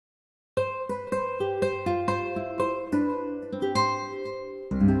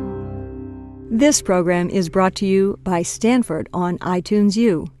This program is brought to you by Stanford on iTunes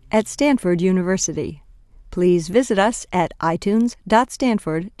U at Stanford University. Please visit us at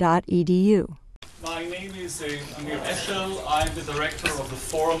itunes.stanford.edu. My name is Amir Eshel. I'm the director of the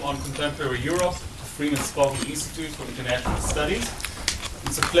Forum on Contemporary Europe, the Freeman Spogli Institute for International Studies.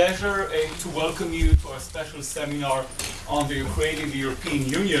 It's a pleasure to welcome you to our special seminar on the Ukraine in the European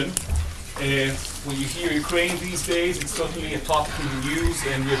Union. When you hear Ukraine these days, it's certainly a topic in the news,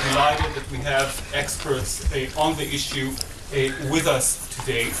 and we're delighted that we have experts on the issue with us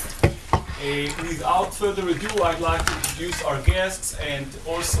today. Without further ado, I'd like to introduce our guests and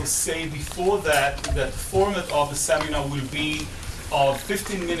also say before that the format of the seminar will be of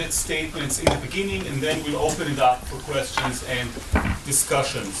 15-minute statements in the beginning, and then we'll open it up for questions and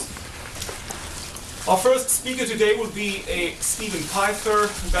discussions. Our first speaker today will be Stephen Pifer.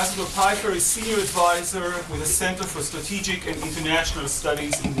 Ambassador Pifer is Senior Advisor with the Center for Strategic and International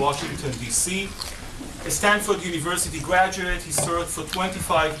Studies in Washington, D.C. A Stanford University graduate, he served for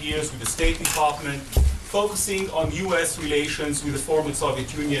 25 years with the State Department, focusing on U.S. relations with the former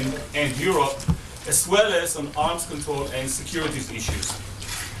Soviet Union and Europe, as well as on arms control and securities issues.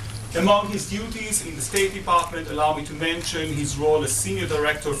 Among his duties in the State Department, allow me to mention his role as Senior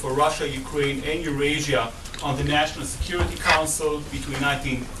Director for Russia, Ukraine, and Eurasia on the National Security Council between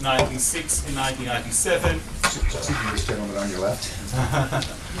 1996 and 1997. This gentleman on your left.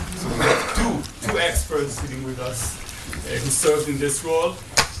 So we have two experts sitting with us who served in this role.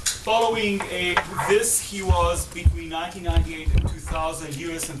 Following this, he was between 1998 and 2000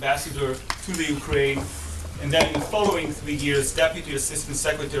 U.S. Ambassador to the Ukraine, and then in the following 3 years, Deputy Assistant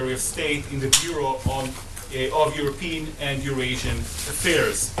Secretary of State in the Bureau of European and Eurasian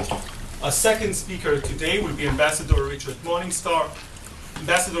Affairs. Our second speaker today will be Ambassador Richard Morningstar.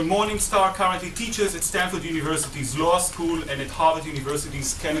 Ambassador Morningstar currently teaches at Stanford University's Law School and at Harvard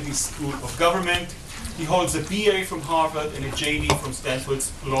University's Kennedy School of Government. He holds a BA from Harvard and a JD from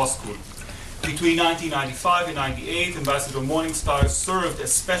Stanford's Law School. Between 1995 and 1998, Ambassador Morningstar served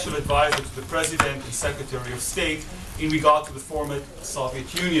as Special Advisor to the President and Secretary of State in regard to the former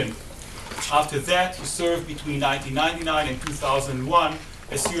Soviet Union. After that, he served between 1999 and 2001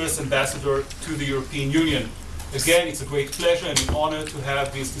 as U.S. Ambassador to the European Union. Again, it's a great pleasure and an honor to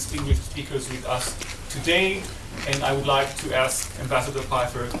have these distinguished speakers with us today, and I would like to ask Ambassador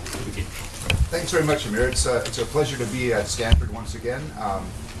Pifer to begin. Thanks very much, Amir. It's a pleasure to be at Stanford once again.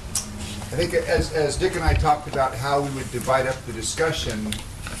 I think as Dick and I talked about how we would divide up the discussion,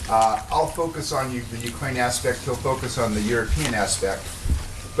 I'll focus on the Ukraine aspect, he'll focus on the European aspect.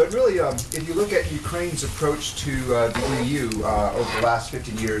 But really, if you look at Ukraine's approach to the EU over the last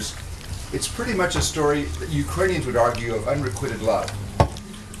 15 years, it's pretty much a story that Ukrainians would argue of unrequited love.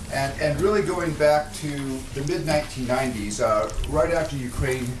 And really going back to the mid-1990s, right after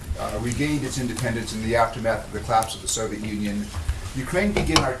Ukraine regained its independence in the aftermath of the collapse of the Soviet Union, Ukraine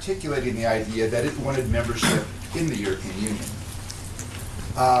began articulating the idea that it wanted membership in the European Union.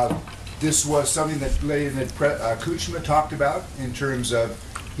 This was something that Leonid Kuchma talked about in terms of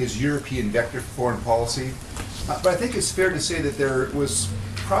his European vector for foreign policy. But I think it's fair to say that there was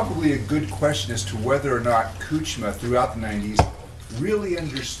probably a good question as to whether or not Kuchma throughout the 90s really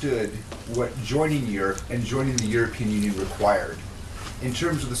understood what joining Europe and joining the European Union required in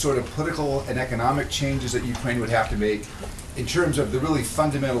terms of the sort of political and economic changes that Ukraine would have to make, in terms of the really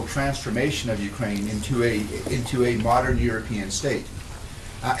fundamental transformation of Ukraine into a modern European state.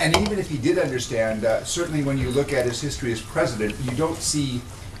 And even if he did understand, certainly when you look at his history as president, you don't see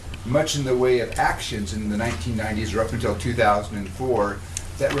much in the way of actions in the 1990s or up until 2004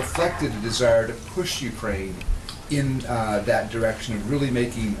 that reflected a desire to push Ukraine in that direction of really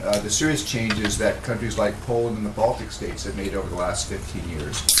making the serious changes that countries like Poland and the Baltic states have made over the last 15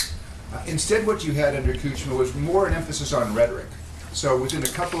 years. Instead, what you had under Kuchma was more an emphasis on rhetoric. So within a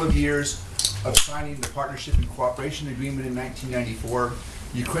couple of years of signing the Partnership and Cooperation Agreement in 1994,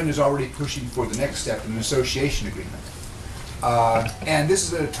 Ukraine is already pushing for the next step, an association agreement. And this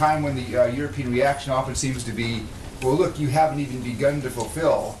is at a time when the European reaction often seems to be, well, look, you haven't even begun to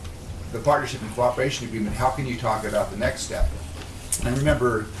fulfill the Partnership and Cooperation Agreement. How can you talk about the next step? And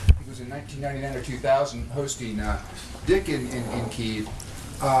remember, it was in 1999 or 2000 hosting Dick in Kyiv.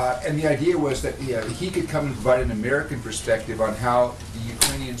 And the idea was that he could come and provide an American perspective on how the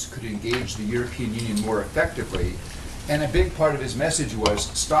Ukrainians could engage the European Union more effectively. And a big part of his message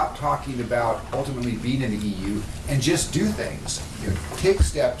was stop talking about ultimately being in the EU and just do things. Take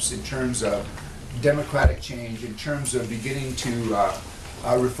steps in terms of democratic change, in terms of beginning to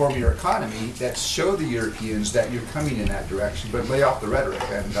reform your economy that show the Europeans that you're coming in that direction, but lay off the rhetoric.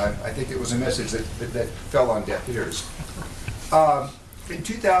 And I think it was a message that fell on deaf ears. In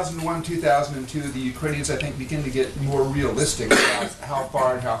 2001, 2002, the Ukrainians, I think, began to get more realistic about how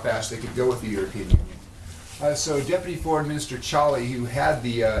far and how fast they could go with the European Union. So Deputy Foreign Minister Chali, who had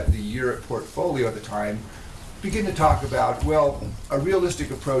the Europe portfolio at the time, began to talk about, well, a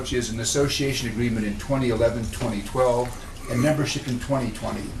realistic approach is an association agreement in 2011, 2012, and membership in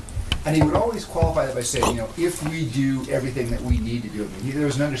 2020. And he would always qualify that by saying, you know, if we do everything that we need to do. I mean, there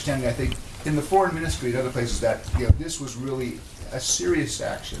was an understanding, I think, in the foreign ministry and other places that, you know, this was really a serious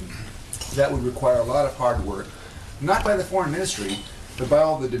action that would require a lot of hard work, not by the foreign ministry, but by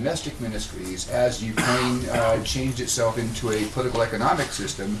all the domestic ministries as Ukraine changed itself into a political economic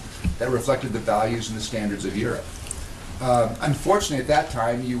system that reflected the values and the standards of Europe. Unfortunately, at that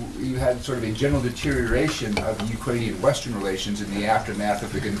time, you had sort of a general deterioration of Ukrainian-Western relations in the aftermath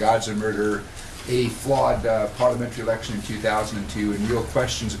of the Gangadze murder, a flawed parliamentary election in 2002, and real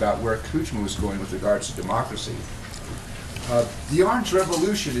questions about where Kuchma was going with regards to democracy. The Orange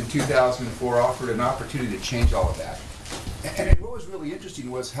Revolution in 2004 offered an opportunity to change all of that. And what was really interesting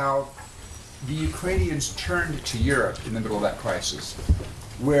was how the Ukrainians turned to Europe in the middle of that crisis,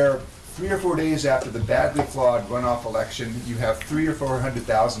 where 3 or 4 days after the badly flawed runoff election, you have 300,000 or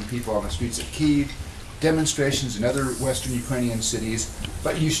 400,000 people on the streets of Kyiv, demonstrations in other Western Ukrainian cities,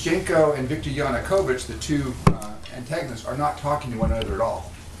 but Yushchenko and Viktor Yanukovych, the two antagonists, are not talking to one another at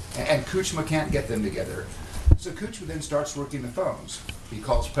all. And Kuchma can't get them together. So Kuchma then starts working the phones. He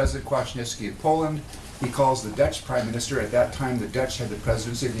calls President Kwasniewski in Poland. He calls the Dutch Prime Minister. At that time, the Dutch had the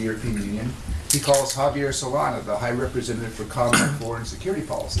presidency of the European Union. He calls Javier Solana, the High Representative for Common Foreign Security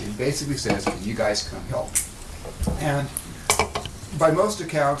Policy, and basically says, can you guys come help? And by most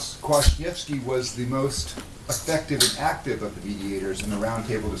accounts, Kwasniewski was the most effective and active of the mediators in the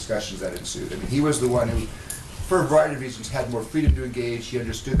roundtable discussions that ensued. I mean, he was the one who, for a variety of reasons, had more freedom to engage. He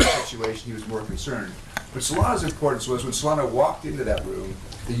understood the situation. He was more concerned. But Solana's importance was when Solana walked into that room,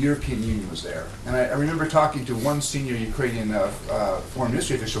 the European Union was there. And I remember talking to one senior Ukrainian foreign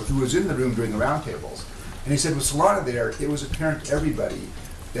ministry official who was in the room during the roundtables. And he said, with Solana there, it was apparent to everybody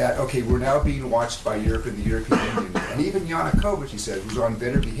that, okay, we're now being watched by Europe and the European Union. And even Yanukovych, he said, was on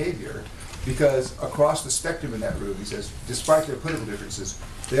better behavior because across the spectrum in that room, he says, despite their political differences,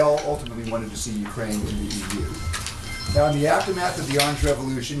 they all ultimately wanted to see Ukraine in the EU. Now, in the aftermath of the Orange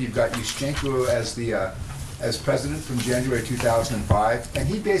Revolution, you've got Yushchenko as president from January 2005, and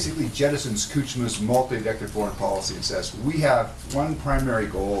he basically jettisons Kuchma's multi-vector foreign policy and says, we have one primary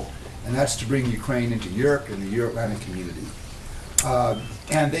goal, and that's to bring Ukraine into Europe and the Euro-Atlantic community.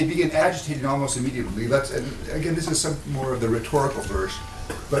 And they begin agitating almost immediately. And again, this is some more of the rhetorical version,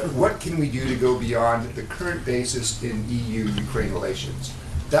 but what can we do to go beyond the current basis in EU-Ukraine relations?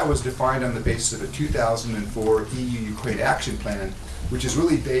 That was defined on the basis of a 2004 EU-Ukraine Action Plan, which is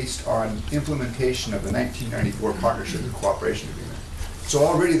really based on implementation of the 1994 Partnership and Cooperation Agreement. So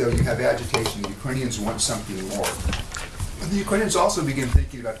already, though, you have agitation. The Ukrainians want something more. But the Ukrainians also begin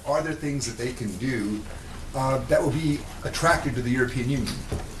thinking about, are there things that they can do that will be attractive to the European Union?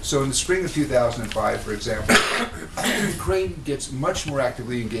 So in the spring of 2005, for example, Ukraine gets much more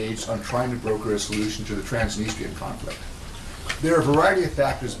actively engaged on trying to broker a solution to the Transnistrian conflict. There are a variety of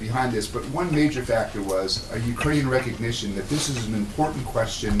factors behind this, but one major factor was a Ukrainian recognition that this is an important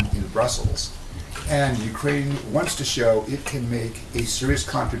question in Brussels, and Ukraine wants to show it can make a serious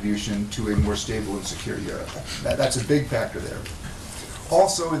contribution to a more stable and secure Europe. That's a big factor there.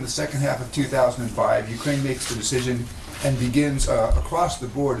 Also, in the second half of 2005, Ukraine makes the decision and begins across the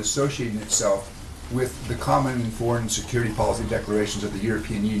board associating itself with the common foreign security policy declarations of the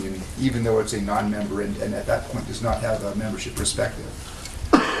European Union, even though it's a non-member and at that point does not have a membership perspective.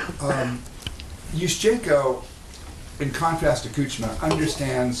 Yushchenko, in contrast to Kuchma,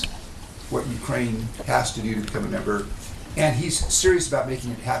 understands what Ukraine has to do to become a member, and he's serious about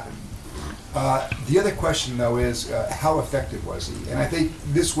making it happen. The other question, though, is how effective was he? And I think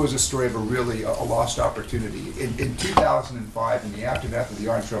this was a story of a lost opportunity. In 2005, in the aftermath of the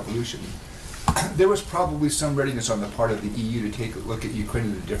Orange Revolution, there was probably some readiness on the part of the EU to take a look at Ukraine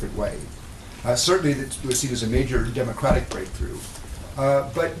in a different way. Certainly it was seen as a major democratic breakthrough.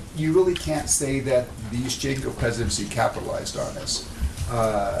 But you really can't say that the Yushchenko presidency capitalized on this.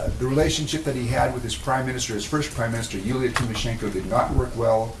 The relationship that he had with his prime minister, his first prime minister, Yulia Tymoshenko, did not work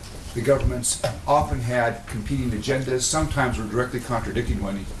well. The governments often had competing agendas, sometimes were directly contradicting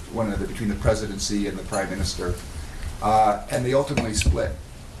one another between the presidency and the prime minister. And they ultimately split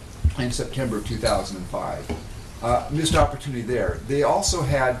in September of 2005. Missed opportunity there. They also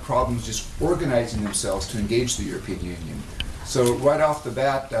had problems just organizing themselves to engage the European Union. So right off the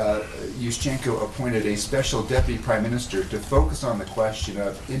bat, Yushchenko appointed a special deputy prime minister to focus on the question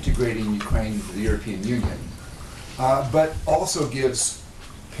of integrating Ukraine into the European Union. but also gives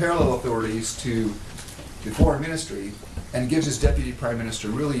parallel authorities to the foreign ministry and gives his deputy prime minister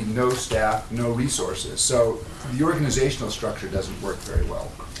really no staff, no resources. So the organizational structure doesn't work very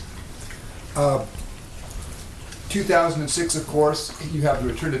well. 2006, of course, you have the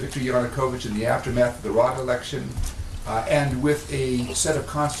return of Viktor Yanukovych in the aftermath of the Rada election, and with a set of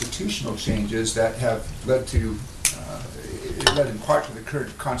constitutional changes that have led to, it led in part to the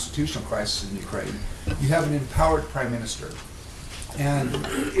current constitutional crisis in Ukraine, you have an empowered prime minister. And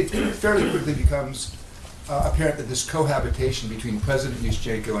it fairly quickly becomes apparent that this cohabitation between President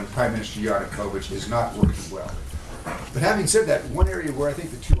Yushchenko and Prime Minister Yanukovych is not working well. But having said that, one area where I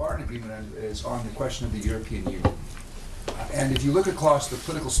think the two are in agreement is on the question of the European Union. And if you look across the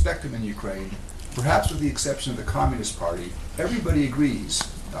political spectrum in Ukraine, perhaps with the exception of the Communist Party, everybody agrees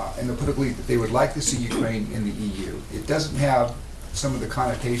in the political elite that they would like to see Ukraine in the EU. It doesn't have some of the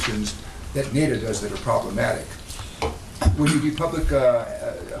connotations that NATO does that are problematic. When you do public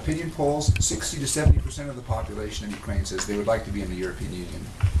opinion polls, 60 to 70% of the population in Ukraine says they would like to be in the European Union,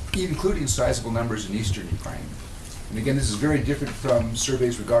 including sizable numbers in eastern Ukraine. And again, this is very different from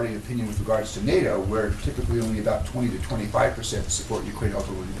surveys regarding opinion with regards to NATO, where typically only about 20 to 25% support Ukraine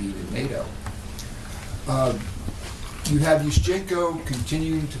ultimately being in NATO. You have Yushchenko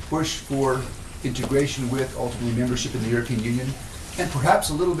continuing to push for integration with ultimately membership in the European Union, and perhaps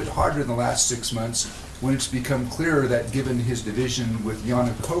a little bit harder in the last 6 months when it's become clearer that given his division with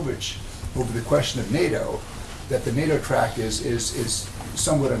Yanukovych over the question of NATO, that the NATO track is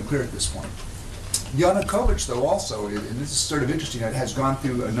somewhat unclear at this point. Yanukovych, though, also, and this is sort of interesting, it has gone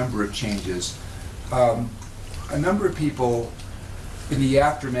through a number of changes. A number of people in the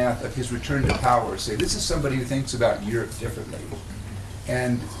aftermath of his return to power say this is somebody who thinks about Europe differently.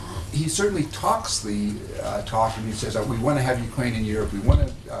 And he certainly talks the talk, and he says, we want to have Ukraine in Europe, we want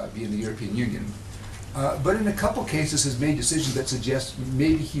to be in the European Union. But in a couple cases has made decisions that suggest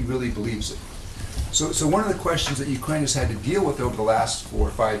maybe he really believes it. So one of the questions that Ukraine has had to deal with over the last 4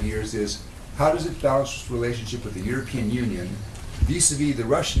 or 5 years is, how does it balance its relationship with the European Union vis-a-vis the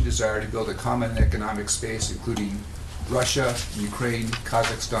Russian desire to build a common economic space, including Russia, Ukraine,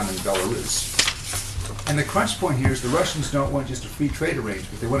 Kazakhstan, and Belarus? And the crunch point here is the Russians don't want just a free trade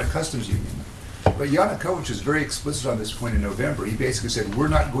arrangement, they want a customs union. But Yanukovych was very explicit on this point in November. He basically said, we're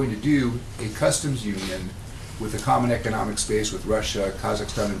not going to do a customs union with a common economic space with Russia,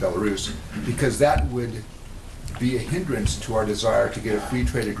 Kazakhstan, and Belarus, because that would be a hindrance to our desire to get a free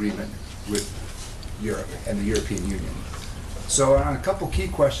trade agreement with Europe and the European Union. So on a couple key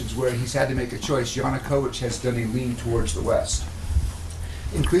questions where he's had to make a choice, Yanukovych has done a lean towards the West.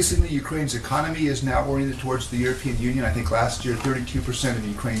 Increasingly, Ukraine's economy is now oriented towards the European Union. I think last year 32% of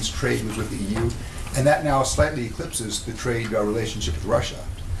Ukraine's trade was with the EU, and that now slightly eclipses the trade relationship with Russia.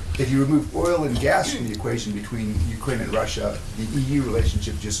 If you remove oil and gas from the equation between Ukraine and Russia, the EU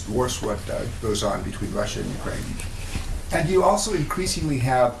relationship just dwarfs what goes on between Russia and Ukraine. And you also increasingly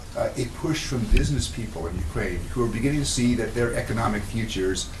have a push from business people in Ukraine who are beginning to see that their economic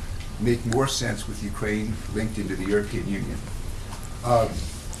futures make more sense with Ukraine linked into the European Union.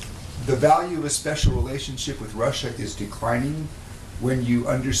 The value of a special relationship with Russia is declining when you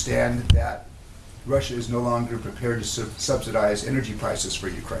understand that Russia is no longer prepared to subsidize energy prices for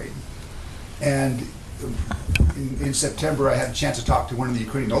Ukraine. And in September, I had a chance to talk to one of the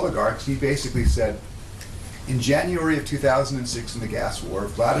Ukrainian oligarchs. He basically said, in January of 2006 in the gas war,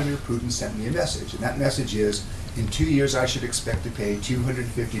 Vladimir Putin sent me a message, and that message is, in 2 years I should expect to pay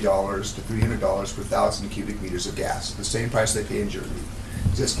 $250 to $300 per 1,000 cubic meters of gas, the same price they pay in Germany.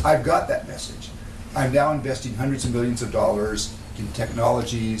 He says, I've got that message. I'm now investing hundreds of millions of dollars in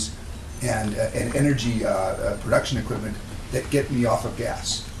technologies and energy production equipment that get me off of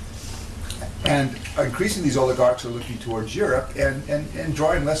gas. And increasingly these oligarchs are looking towards Europe and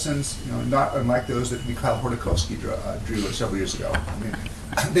drawing lessons, not unlike those that Mikhail Khodorkovsky drew several years ago. I mean,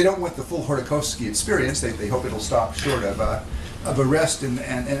 they don't want the full Khodorkovsky experience. They hope it'll stop short of arrest and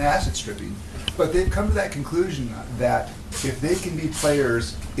asset stripping. But they've come to that conclusion that if they can be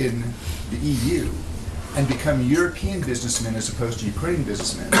players in the EU and become European businessmen as opposed to Ukrainian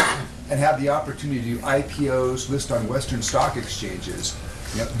businessmen, and have the opportunity to do IPOs, list on Western stock exchanges,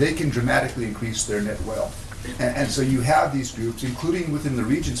 they can dramatically increase their net wealth. And so you have these groups, including within the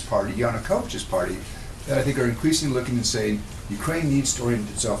Regent's Party, Yanukovych's party, that I think are increasingly looking and saying, Ukraine needs to orient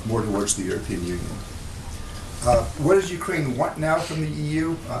itself more towards the European Union. What does Ukraine want now from the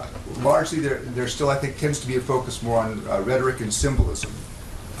EU? Largely, there still, I think, tends to be a focus more on rhetoric and symbolism.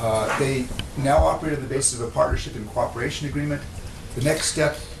 They now operate on the basis of a partnership and cooperation agreement. The next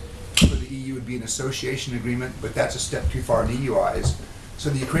step for the EU would be an association agreement, but that's a step too far in EU eyes. So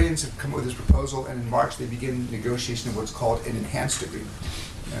the Ukrainians have come up with this proposal, and in March they begin negotiation of what's called an enhanced agreement.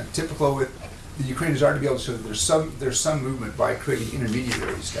 Typical with the Ukrainians are to be able to show that there's some movement by creating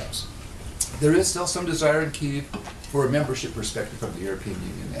intermediary steps. There is still some desire in Kyiv for a membership perspective from the European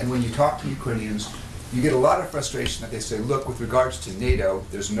Union. And when you talk to Ukrainians, you get a lot of frustration that they say, look, with regards to NATO,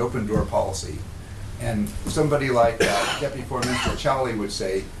 there's an open door policy. And somebody like Deputy Foreign Minister Chali would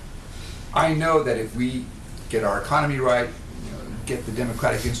say, I know that if we get our economy right, get the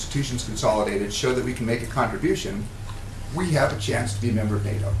democratic institutions consolidated, show that we can make a contribution, we have a chance to be a member of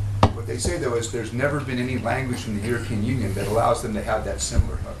NATO. What they say, though, is there's never been any language from the European Union that allows them to have that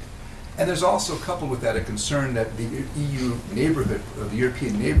similar hook. And there's also, coupled with that, a concern that the EU neighborhood, or the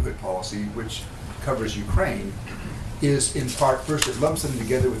European neighborhood policy, which covers Ukraine, is in part, first, it lumps them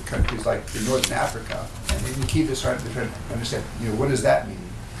together with countries like in Northern Africa. And in Kyiv, they're trying to understand, what does that mean?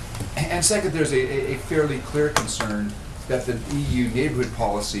 And second, there's a fairly clear concern that the EU neighborhood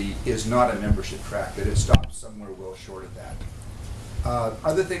policy is not a membership track, that it stops somewhere well short of that.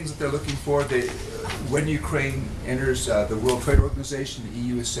 Other things that they're looking for, when Ukraine enters the World Trade Organization, the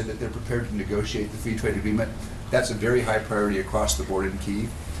EU has said that they're prepared to negotiate the free trade agreement. That's a very high priority across the board in Kyiv.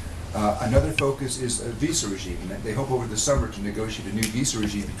 Another focus is a visa regime. They hope over the summer to negotiate a new visa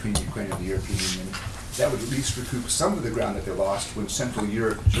regime between Ukraine and the European Union. That would at least recoup some of the ground that they lost when Central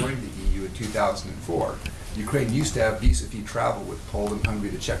Europe joined the EU in 2004. Ukraine used to have visa-free travel with Poland, Hungary,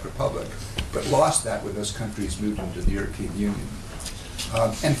 the Czech Republic, but lost that when those countries moved into the European Union.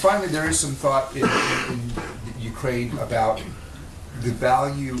 And finally, there is some thought in Ukraine about the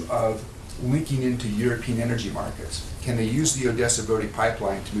value of linking into European energy markets. Can they use the Odessa-Brody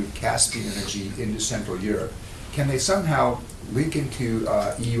pipeline to move Caspian energy into Central Europe? Can they somehow link into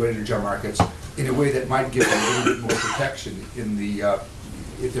EU energy markets in a way that might give them a little bit more protection in the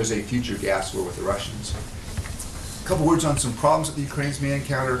if there's a future gas war with the Russians? A couple words on some problems that the Ukrainians may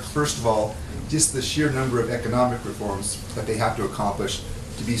encounter. First of all, just the sheer number of economic reforms that they have to accomplish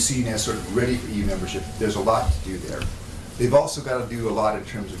to be seen as sort of ready for EU membership. There's a lot to do there. They've also got to do a lot in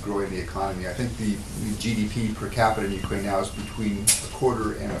terms of growing the economy. I think the GDP per capita in Ukraine now is between a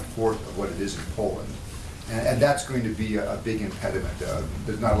quarter and a fourth of what it is in Poland. And that's going to be a big impediment.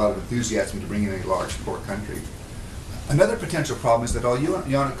 There's not a lot of enthusiasm to bring in a large, poor country. Another potential problem is that although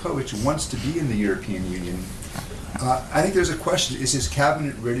Yanukovych wants to be in the European Union, I think there's a question, is his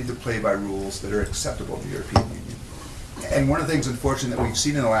cabinet ready to play by rules that are acceptable to the European Union? And one of the things, unfortunately, that we've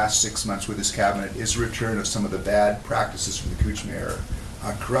seen in the last 6 months with this cabinet is a return of some of the bad practices from the Kuchma era.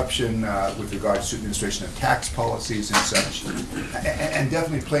 Corruption with regards to administration of tax policies and such, and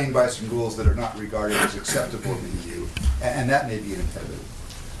definitely playing by some rules that are not regarded as acceptable in the EU, and that may be an impediment.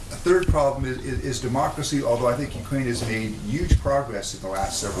 A third problem is democracy, although I think Ukraine has made huge progress in the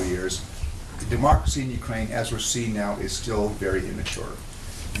last several years. Democracy in Ukraine, as we're seeing now, is still very immature,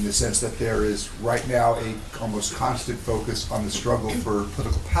 in the sense that there is right now a almost constant focus on the struggle for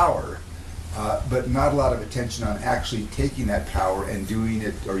political power, but not a lot of attention on actually taking that power and doing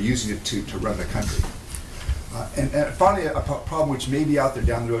it or using it to run the country. And finally, a problem which may be out there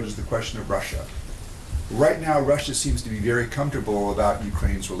down the road is the question of Russia. Right now, Russia seems to be very comfortable about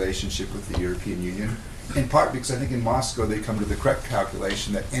Ukraine's relationship with the European Union, in part because I think in Moscow they come to the correct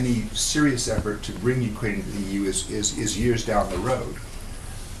calculation that any serious effort to bring Ukraine into the EU is years down the road.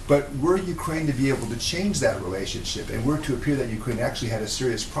 But were Ukraine to be able to change that relationship, and were to appear that Ukraine actually had a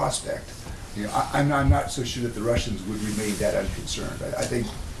serious prospect, I'm not so sure that the Russians would remain that unconcerned. I think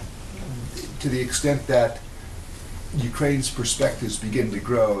to the extent that Ukraine's perspectives begin to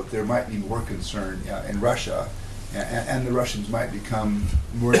grow, there might be more concern in Russia, and the Russians might become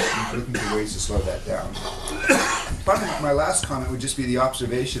more looking for ways to slow that down. Finally, my last comment would just be the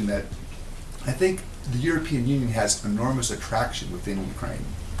observation that I think the European Union has enormous attraction within Ukraine.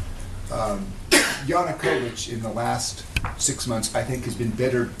 Yanukovych in the last 6 months, I think, has been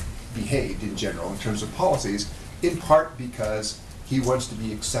better behaved in general in terms of policies, in part because he wants to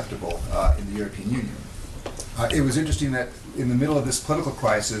be acceptable in the European Union. It was interesting that in the middle of this political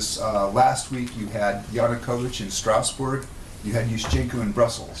crisis, last week you had Yanukovych in Strasbourg, you had Yushchenko in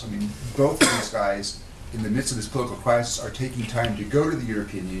Brussels. I mean, both of these guys, in the midst of this political crisis, are taking time to go to the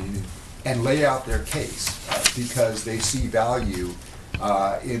European Union and lay out their case because they see value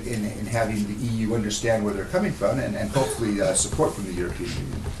in having the EU understand where they're coming from and hopefully support from the European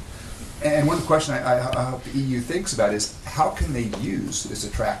Union. And one question I hope the EU thinks about is how can they use this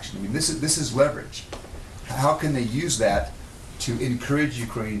attraction? I mean, this is leverage. How can they use that to encourage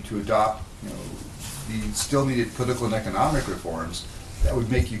Ukraine to adopt, the still needed political and economic reforms that would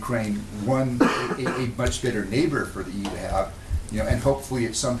make Ukraine, one, a much better neighbor for the EU to have, and hopefully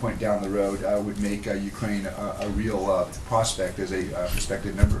at some point down the road would make Ukraine a real prospect as a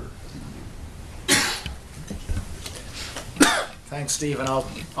prospective member. Thanks, Steve, and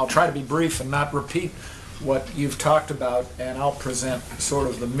I'll try to be brief and not repeat what you've talked about, and I'll present sort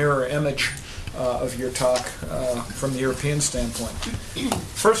of the mirror image of your talk from the European standpoint.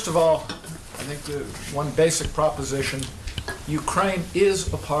 First of all, I think the one basic proposition, Ukraine is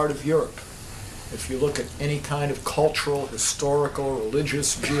a part of Europe. If you look at any kind of cultural, historical,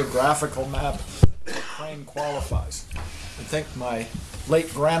 religious, geographical map, Ukraine qualifies. I think my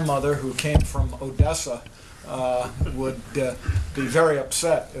late grandmother, who came from Odessa, would be very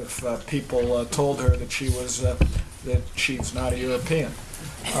upset if people told her that that she's not a European.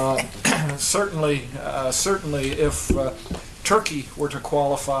 Certainly, if Turkey were to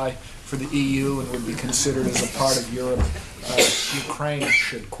qualify for the EU and would be considered as a part of Europe, Ukraine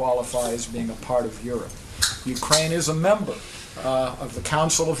should qualify as being a part of Europe. Ukraine is a member of the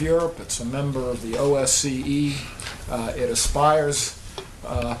Council of Europe. It's a member of the OSCE. It aspires,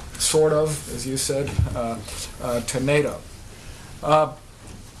 sort of, as you said, to NATO.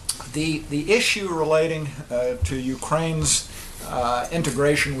 The issue relating to Ukraine's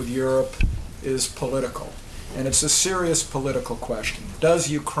integration with Europe is political, and it's a serious political question. Does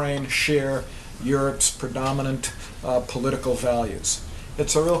Ukraine share Europe's predominant political values?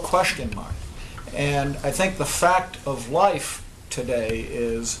 It's a real question mark. And I think the fact of life today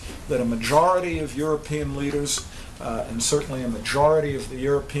is that a majority of European leaders, and certainly a majority of the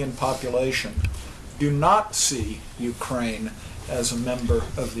European population, do not see Ukraine as a member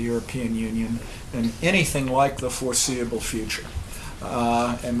of the European Union in anything like the foreseeable future.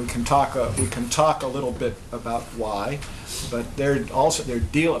 And we can talk a little bit about why, but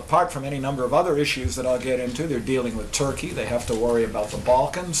apart from any number of other issues that I'll get into, they're dealing with Turkey. They have to worry about the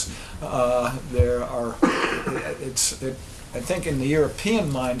Balkans. I think in the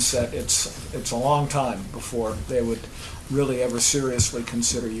European mindset, it's a long time before they would really ever seriously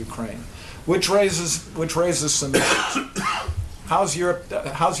consider Ukraine, which raises some issues. How's Europe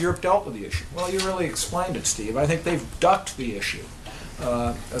dealt with the issue? Well, you really explained it, Steve. I think they've ducked the issue.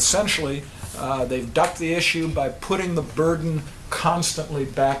 Essentially, they've ducked the issue by putting the burden constantly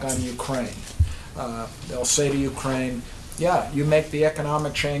back on Ukraine. They'll say to Ukraine, yeah, you make the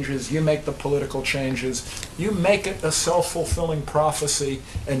economic changes, you make the political changes, you make it a self-fulfilling prophecy,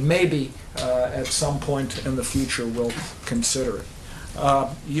 and maybe at some point in the future we'll consider it.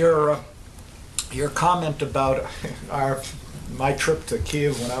 Your comment about my trip to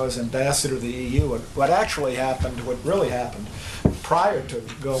Kiev when I was ambassador to the EU, what really happened prior to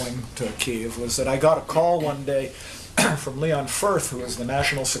going to Kiev was that I got a call one day from Leon Firth, who was the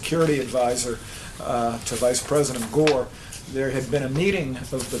National Security Advisor to Vice President Gore. There had been a meeting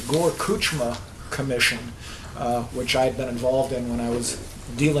of the Gore-Kuchma Commission, which I'd been involved in when I was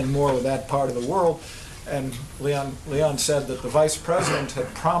dealing more with that part of the world. And Leon said that the Vice President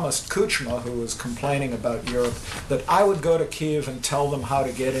had promised Kuchma, who was complaining about Europe, that I would go to Kiev and tell them how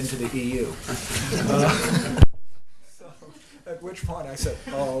to get into the EU. At which point I said,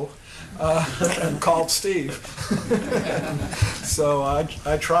 oh, and called Steve. So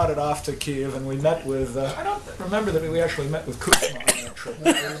I trotted off to Kiev, and we met with, I don't remember that we actually met with Kuchma on that trip.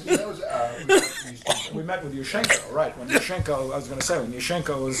 We met with Yushchenko, right, when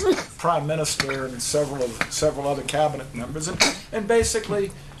Yushchenko was prime minister and several other cabinet members, and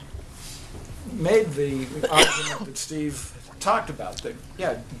basically made the argument that Steve talked about, that,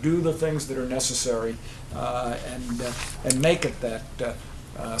 yeah, do the things that are necessary and make it that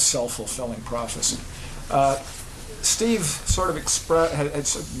self-fulfilling prophecy. Steve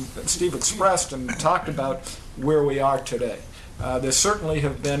expressed and talked about where we are today. There certainly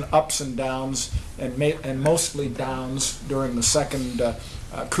have been ups and downs, and mostly downs during the second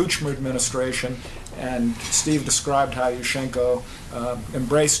Kuchma administration, and Steve described how Yushchenko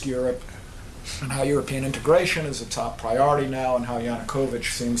embraced Europe, and how European integration is a top priority now, and how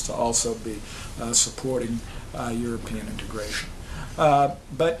Yanukovych seems to also be supporting European integration.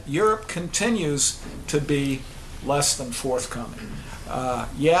 But Europe continues to be less than forthcoming.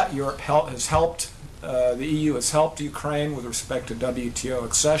 Europe has helped, the EU has helped Ukraine with respect to WTO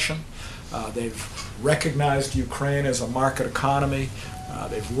accession. They've recognized Ukraine as a market economy.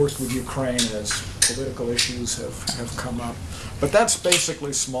 They've worked with Ukraine as political issues have come up. But that's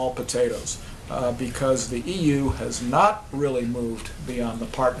basically small potatoes. Because the EU has not really moved beyond the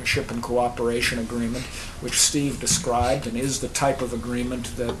partnership and cooperation agreement, which Steve described, and is the type of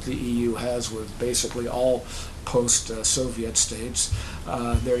agreement that the EU has with basically all post-Soviet states.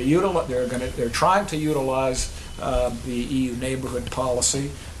 They're trying to utilize the EU neighborhood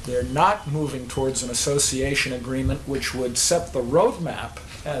policy. They're not moving towards an association agreement which would set the roadmap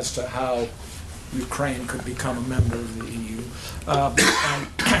as to how Ukraine could become a member of the EU,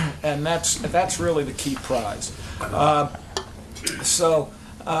 and that's really the key prize. So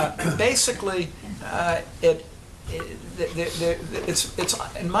basically, it's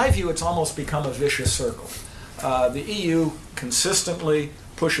in my view, it's almost become a vicious circle. The EU consistently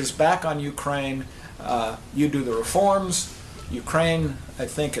pushes back on Ukraine. You do the reforms. Ukraine, I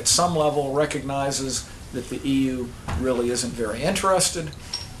think, at some level recognizes that the EU really isn't very interested,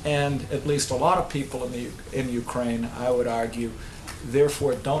 and at least a lot of people in Ukraine, I would argue,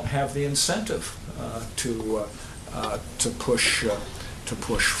 therefore don't have the incentive to push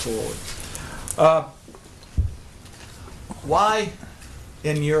forward. Why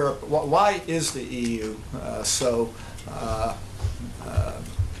in Europe? Why is the EU so?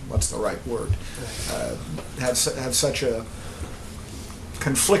 What's the right word? Have such a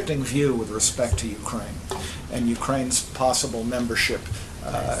conflicting view with respect to Ukraine and Ukraine's possible membership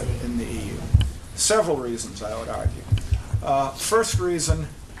in the EU. Several reasons, I would argue. First reason,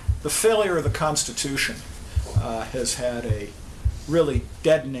 the failure of the Constitution has had a really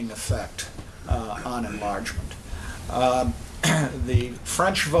deadening effect on enlargement. The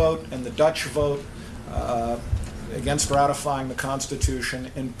French vote and the Dutch vote against ratifying the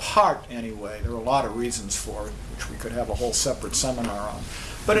Constitution, in part anyway, there are a lot of reasons for it, which we could have a whole separate seminar on,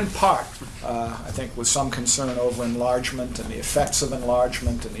 but in part, I think with some concern over enlargement and the effects of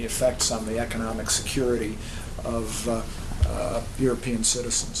enlargement and the effects on the economic security of European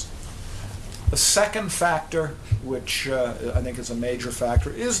citizens. The second factor, which I think is a major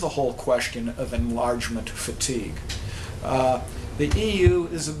factor, is the whole question of enlargement fatigue. The EU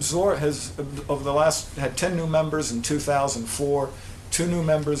has over the last, had 10 new members in 2004, 2 new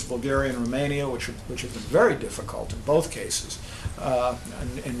members, Bulgaria and Romania, which have been very difficult in both cases,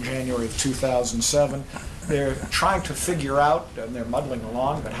 in January of 2007. They're trying to figure out, and they're muddling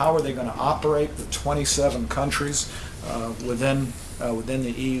along, but how are they going to operate the 27 countries within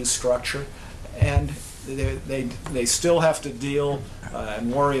the EU structure? And they still have to deal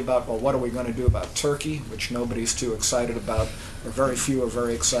and worry about, well, what are we going to do about Turkey, which nobody's too excited about, or very few are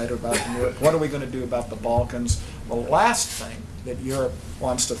very excited about in Europe. What are we going to do about the Balkans? The last thing that Europe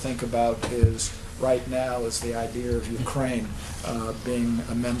wants to think about is, right now, is the idea of Ukraine being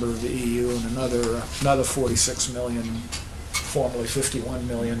a member of the EU and another 46 million, formerly 51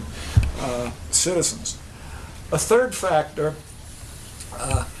 million citizens. A third factor,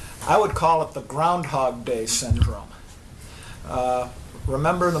 I would call it the Groundhog Day syndrome.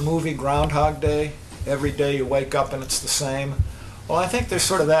 Remember the movie Groundhog Day? Every day you wake up and it's the same. Well, I think there's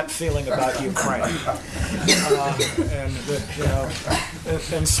sort of that feeling about Ukraine, and that, you know,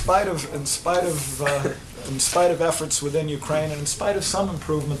 in spite of efforts within Ukraine, and in spite of some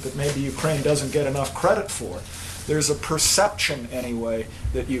improvement that maybe Ukraine doesn't get enough credit for, there's a perception anyway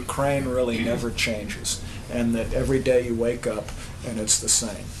that Ukraine really never changes, and that every day you wake up and it's the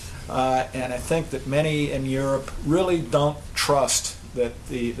same. And I think that many in Europe really don't trust that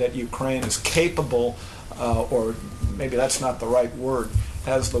Ukraine is capable, or maybe that's not the right word,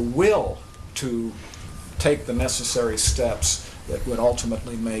 has the will to take the necessary steps that would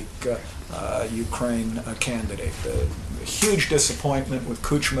ultimately make Ukraine a candidate. The huge disappointment with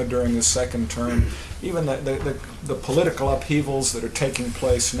Kuchma during his second term, even the political upheavals that are taking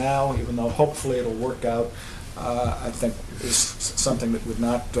place now, even though hopefully it'll work out, I think is something that would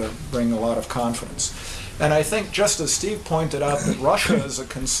not bring a lot of confidence. And I think, just as Steve pointed out, that Russia is a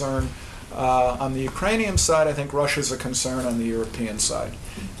concern on the Ukrainian side. I think Russia is a concern on the European side.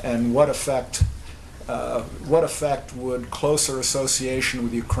 And what effect would closer association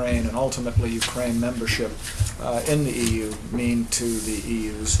with Ukraine and ultimately Ukraine membership in the EU mean to the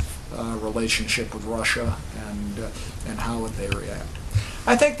EU's relationship with Russia, and how would they react?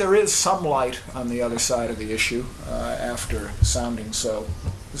 I think there is some light on the other side of the issue after sounding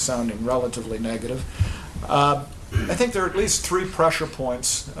relatively negative. I think there are at least 3 pressure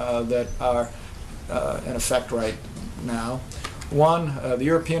points that are in effect right now. One, the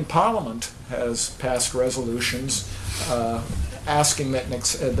European Parliament has passed resolutions asking that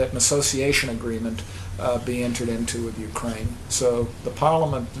an association agreement be entered into with Ukraine. So the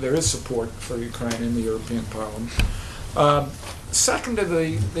Parliament, there is support for Ukraine in the European Parliament. Second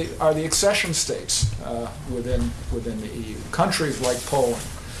are the accession states within the EU. Countries like Poland,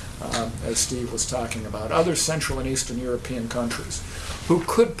 as Steve was talking about, other Central and Eastern European countries, who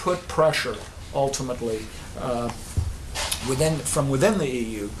could put pressure ultimately from within the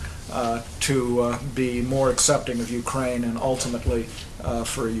EU to be more accepting of Ukraine and ultimately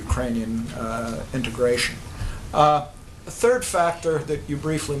for Ukrainian integration. A third factor that you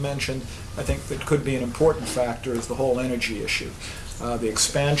briefly mentioned, I think that could be an important factor, is the whole energy issue. The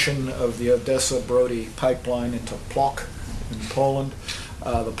expansion of the Odessa-Brody pipeline into Plock in Poland,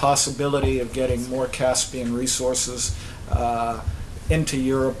 the possibility of getting more Caspian resources into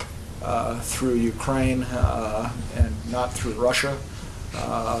Europe through Ukraine and not through Russia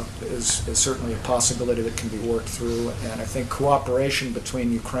is certainly a possibility that can be worked through. And I think cooperation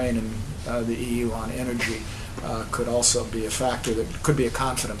between Ukraine and the EU on energy could also be a factor that could be a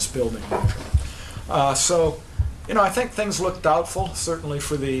confidence-building measure. So, you know, I think things look doubtful, certainly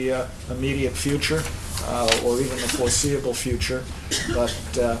for the immediate future or even the foreseeable future. But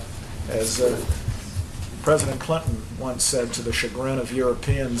as President Clinton once said, to the chagrin of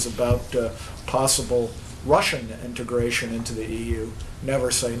Europeans about possible Russian integration into the EU,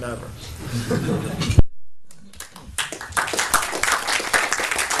 never say never.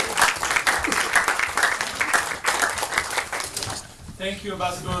 Thank you,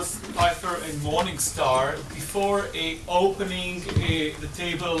 Ambassadors Pifer and Morningstar. Before opening the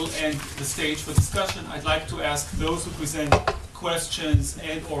table and the stage for discussion, I'd like to ask those who present questions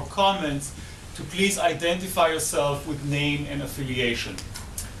and or comments to please identify yourself with name and affiliation.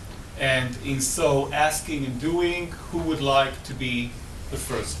 And in so asking and doing, who would like to be the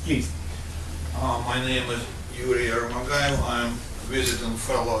first? Please. My name is Yuri Ermagaev. I'm visiting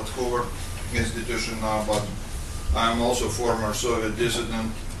fellow at Hoover Institution now, but I'm also former Soviet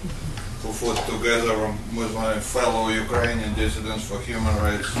dissident who fought together with my fellow Ukrainian dissidents for human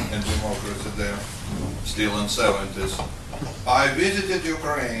rights and democracy there, still in the 70s. I visited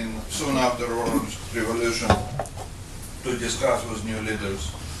Ukraine soon after the Orange Revolution to discuss with new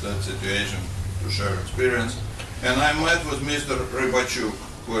leaders that situation, to share experience. And I met with Mr. Rybachuk,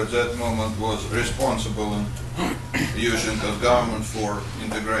 who at that moment was responsible in Yushchenko's government for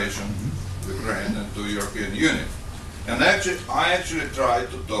integration of Ukraine into European Union. And I actually tried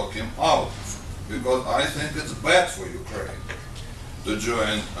to talk him out, because I think it's bad for Ukraine to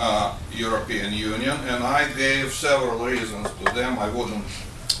join European Union, and I gave several reasons to them. I wouldn't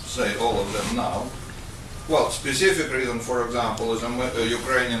say all of them now. Well, specific reason, for example, is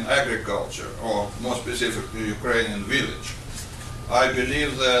Ukrainian agriculture, or more specifically, Ukrainian village. I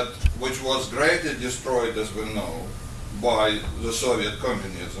believe that, which was greatly destroyed, as we know, by the Soviet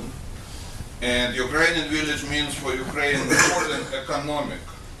communism. And Ukrainian village means for Ukraine more than economic,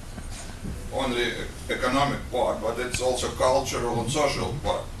 only economic part, but it's also cultural and social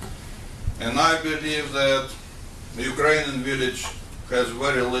part. And I believe that the Ukrainian village has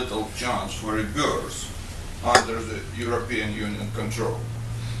very little chance for rebirth under the European Union control.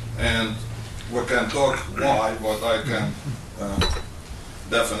 And we can talk why, but I can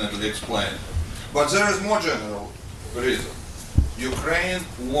definitely explain. But there is more general reason. Ukraine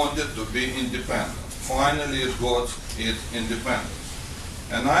wanted to be independent. Finally it got its independence.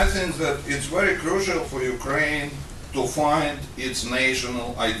 And I think that it's very crucial for Ukraine to find its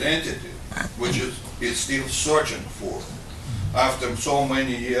national identity, which it's still searching for after so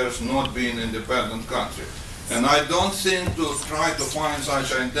many years not being an independent country. And I don't think to try to find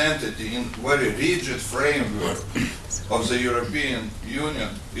such identity in very rigid framework of the European Union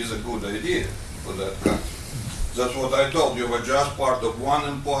is a good idea for that country. That's what I told you. We're just part of one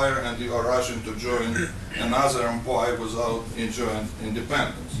empire and you are rushing to join another empire without enjoying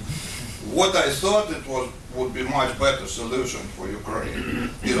independence. What I thought would be much better solution for Ukraine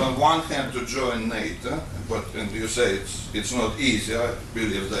is on one hand to join NATO, and you say it's not easy, I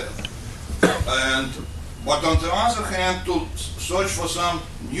believe that. But on the other hand, to search for some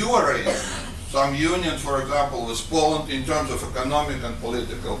new arrangement, some union, for example, with Poland in terms of economic and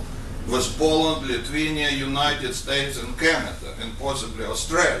political, with Poland, Lithuania, United States and Canada, and possibly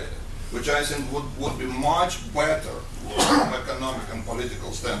Australia, which I think would be much better from economic and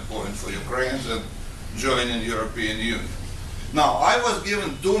political standpoint for Ukraine than joining European Union. Now, I was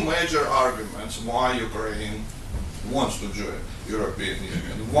given two major arguments why Ukraine wants to join European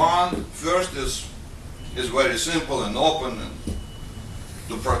Union. One, first is very simple and open, and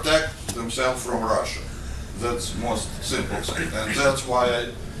to protect themselves from Russia. That's the most simple thing, and that's why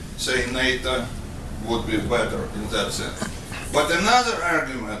I say NATO would be better in that sense. But another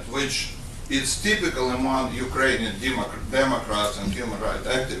argument, which is typical among Ukrainian Democrats and human rights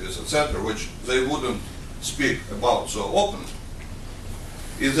activists, etc., which they wouldn't speak about so openly,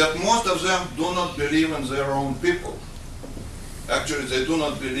 is that most of them do not believe in their own people. Actually, they do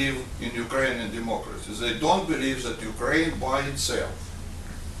not believe in Ukrainian democracy. They don't believe that Ukraine by itself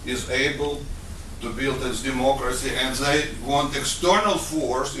is able to build its democracy, and they want external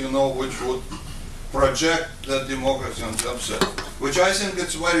force, which would project that democracy on themselves. which I think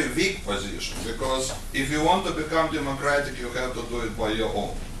it's very weak position, because if you want to become democratic, you have to do it by your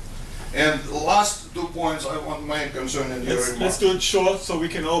own. And last 2 points I want to make concerning your remarks. Let's do it short so we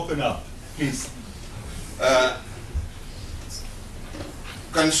can open up, please.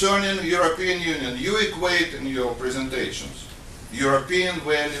 Concerning European Union, you equate in your presentations European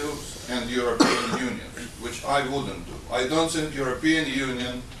values and European Union, which I wouldn't do. I don't think European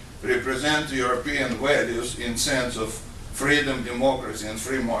Union represent European values in sense of freedom, democracy, and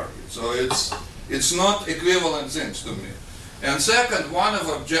free market. So it's not equivalent things to me. And second, one of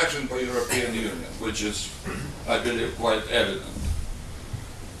objection by European Union, which is, I believe, quite evident.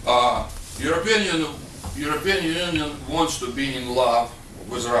 European Union wants to be in love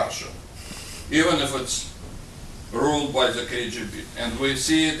with Russia, even if it's ruled by the KGB, and we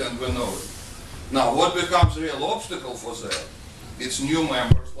see it and we know it. Now, what becomes a real obstacle for that? It's new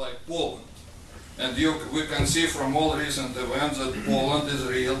members like Poland. And we can see from all recent events that Poland is a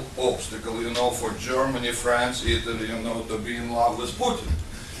real obstacle, for Germany, France, Italy, to be in love with Putin.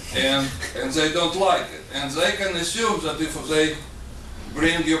 And they don't like it. And they can assume that if they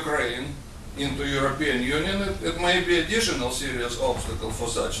bring Ukraine into European Union, it may be additional serious obstacle for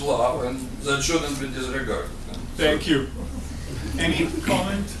such love, and that shouldn't be disregarded. Thank you. Any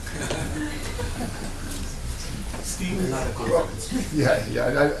comment? Steve? Well,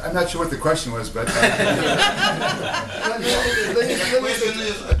 yeah. I'm not sure what the question was, but. The question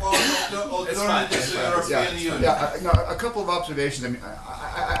is about alternatives to European Union. A couple of observations. I mean,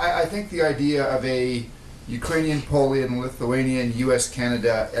 I think the idea of a Ukrainian, Polish, Lithuanian, U.S.,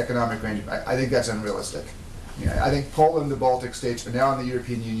 Canada economic range, I think that's unrealistic. I think Poland, the Baltic states are now in the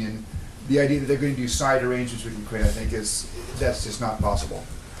European Union. The idea that they're going to do side arrangements with Ukraine, I think that's just not possible.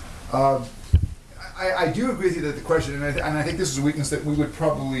 I do agree with you that the question, and I think this is a weakness that we would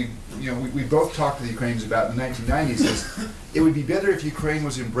probably, we both talked to the Ukrainians about in the 1990s, is it would be better if Ukraine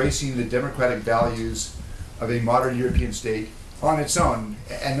was embracing the democratic values of a modern European state on its own,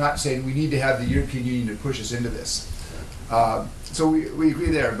 and not saying we need to have the European Union to push us into this. So we agree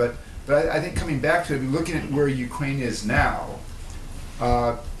there, but I think coming back to it, looking at where Ukraine is now,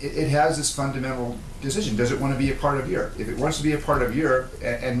 it has this fundamental decision. Does it want to be a part of Europe? If it wants to be a part of Europe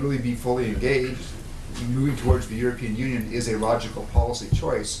and really be fully engaged, moving towards the European Union is a logical policy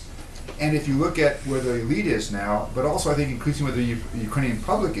choice. And if you look at where the elite is now, but also I think increasingly where the Ukrainian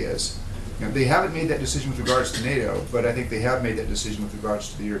public is, they haven't made that decision with regards to NATO, but I think they have made that decision with regards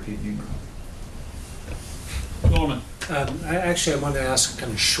to the European Union. Norman. I want to ask a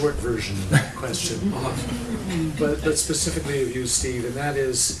kind of short version of that question, but specifically of you, Steve, and that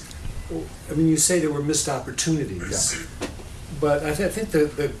is, you say there were missed opportunities, but I think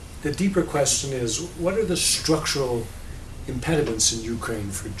the deeper question is, what are the structural impediments in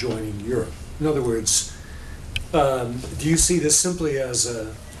Ukraine for joining Europe? In other words, do you see this simply as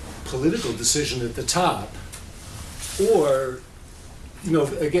a political decision at the top, or,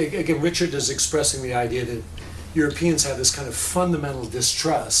 again, Richard is expressing the idea that Europeans have this kind of fundamental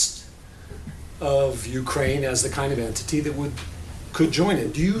distrust of Ukraine as the kind of entity that could join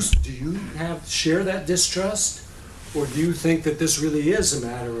it. Do you share that distrust, or do you think that this really is a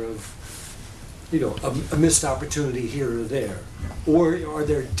matter of a missed opportunity here or there, or are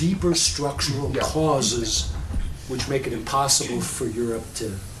there deeper structural causes which make it impossible for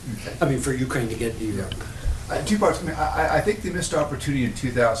for Ukraine to get to Europe? 2 parts. I think the missed opportunity in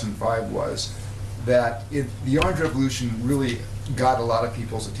 2005 was that the Orange Revolution really got a lot of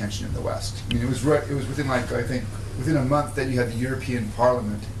people's attention in the West. It was within within a month that you had the European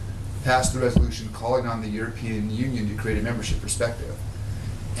Parliament pass the resolution calling on the European Union to create a membership perspective.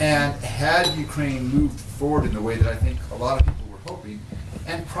 And had Ukraine moved forward in the way that I think a lot of people were hoping,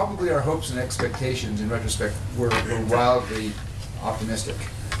 and probably our hopes and expectations in retrospect were wildly optimistic.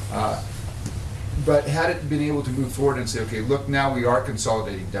 But had it been able to move forward and say, okay, look, now we are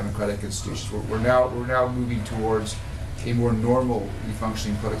consolidating democratic institutions. We're now moving towards a more normally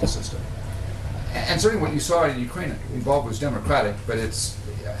functioning political system. And certainly what you saw in Ukraine involved was democratic, but it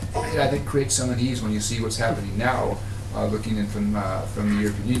I think creates some unease when you see what's happening now, looking in from the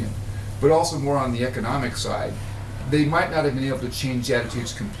European Union. But also more on the economic side, they might not have been able to change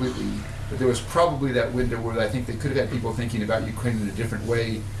attitudes completely, but there was probably that window where I think they could have had people thinking about Ukraine in a different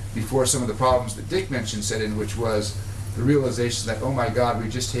way before some of the problems that Dick mentioned set in, which was the realization that, oh my God, we've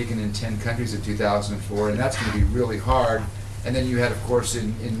just taken in 10 countries in 2004, and that's going to be really hard. And then you had, of course,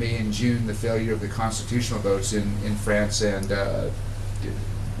 in May and June, the failure of the constitutional votes in France and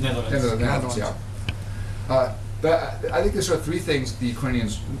Netherlands. But I think there's sort of 3 things the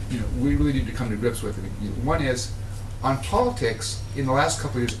Ukrainians, we really need to come to grips with. One is, on politics, in the last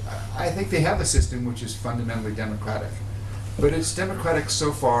couple of years, I think they have a system which is fundamentally democratic. but it's democratic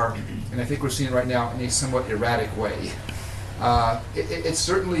so far, and I think we're seeing it right now in a somewhat erratic way. It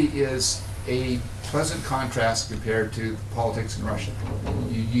certainly is a pleasant contrast compared to politics in Russia.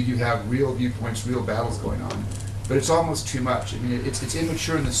 You do have real viewpoints, real battles going on, but it's almost too much. I mean, it's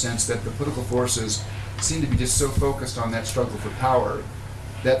immature in the sense that the political forces seem to be just so focused on that struggle for power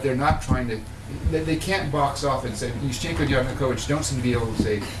that they're not trying to, they can't box off and say, Yushchenko and Yanukovych don't seem to be able to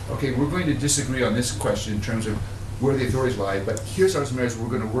say, okay, we're going to disagree on this question in terms of where the authorities lie, but here's our areas we're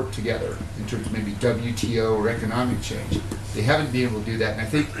going to work together in terms of maybe WTO or economic change. They haven't been able to do that, and I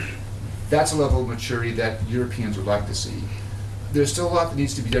think that's a level of maturity that Europeans would like to see. There's still a lot that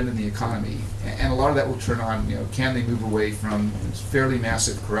needs to be done in the economy, and a lot of that will turn on, can they move away from fairly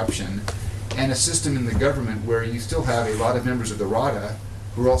massive corruption and a system in the government where you still have a lot of members of the Rada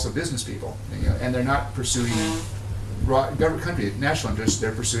who are also business people, and they're not pursuing government country national interests,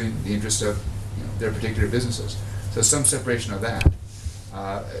 they're pursuing the interests of their particular businesses. So some separation of that,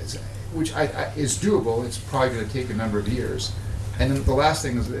 which is doable. It's probably going to take a number of years. And then the last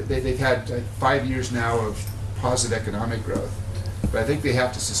thing is they've had 5 years now of positive economic growth. But I think they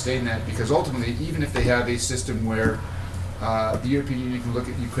have to sustain that, because ultimately, even if they have a system where the European Union can look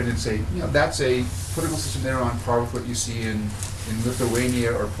at Ukraine and say, that's a political system there on par with what you see in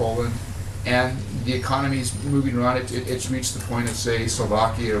Lithuania or Poland, and the economy's moving around, it's reached the point of, say,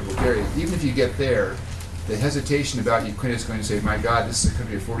 Slovakia or Bulgaria. Even if you get there, the hesitation about Ukraine is going to say, my God, this is a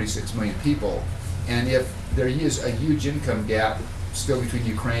country of 46 million people, and if there is a huge income gap still between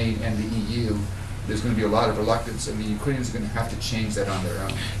Ukraine and the EU, there's going to be a lot of reluctance, and the Ukrainians are going to have to change that on their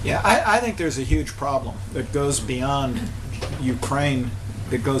own. Yeah, I think there's a huge problem that goes beyond Ukraine,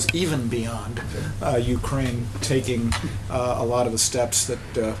 that goes even beyond Ukraine taking a lot of the steps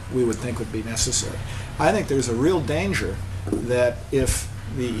that we would think would be necessary. I think there's a real danger that if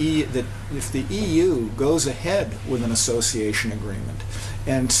the EU goes ahead with an association agreement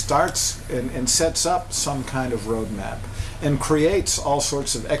and starts and sets up some kind of roadmap and creates all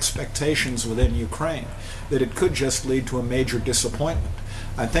sorts of expectations within Ukraine, that it could just lead to a major disappointment.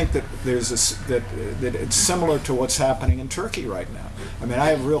 I think that that it's similar to what's happening in Turkey right now. I mean, I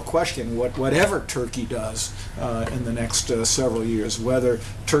have a real question, whatever Turkey does in the next several years, whether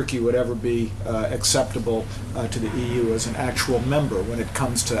Turkey would ever be acceptable to the EU as an actual member when it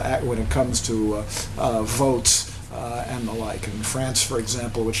comes to votes and the like. In France, for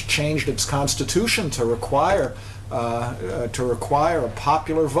example, which changed its constitution to require a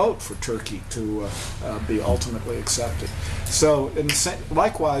popular vote for Turkey to be ultimately accepted. So,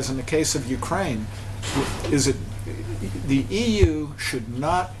 likewise, in the case of Ukraine, the EU should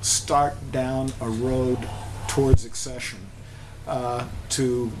not start down a road towards accession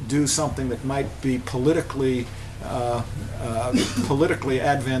to do something that might be politically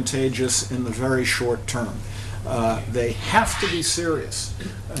advantageous in the very short term. They have to be serious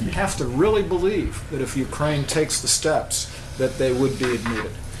and have to really believe that if Ukraine takes the steps, that they would be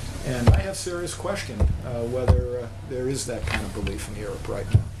admitted. And I have serious question whether there is that kind of belief in Europe right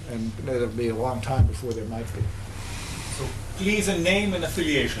now. And it'll be a long time before there might be. So please, a name and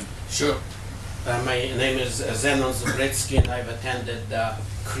affiliation. Sure. My name is Zenon Zubritsky, and I've attended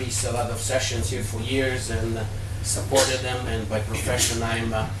CREASE a lot of sessions here for years and supported them. And by profession,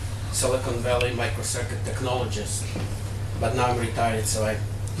 I'm a Silicon Valley microcircuit technologist. But now I'm retired, so I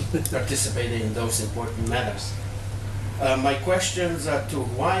participate in those important matters. My questions are to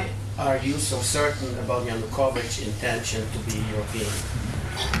why are you so certain about Yanukovych's intention to be European?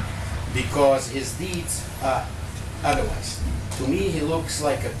 Because his deeds are otherwise. To me, he looks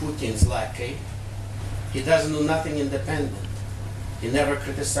like a Putin's lackey. He doesn't do nothing independent. He never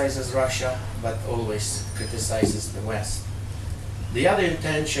criticizes Russia, but always criticizes the West. The other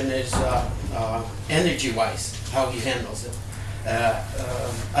intention is energy-wise, how he handles it.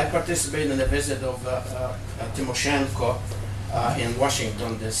 I participated in a visit of Tymoshenko in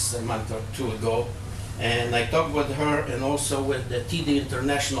Washington this month or two ago, and I talked with her and also with the TD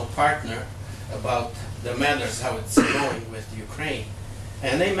International partner about the matters, how it's going with Ukraine.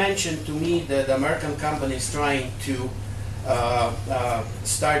 And they mentioned to me that the American company is trying to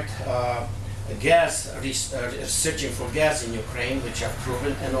start searching for gas in Ukraine, which are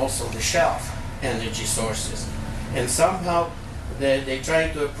proven, and also the shelf energy sources. And somehow they're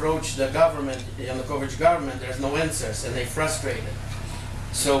trying to approach the government, the Yanukovych government, there's no answers, and they're frustrated.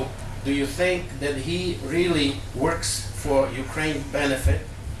 So do you think that he really works for Ukraine benefit,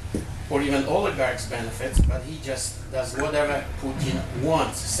 or even oligarchs' benefits, but he just does whatever Putin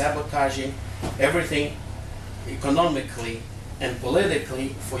wants, sabotaging everything economically and politically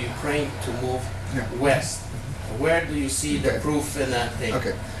for Ukraine to move west? Where do you see the proof in that thing?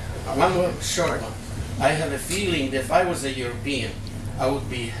 Okay. One more short one. I have a feeling that if I was a European, I would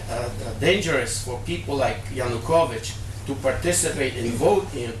be dangerous for people like Yanukovych to participate and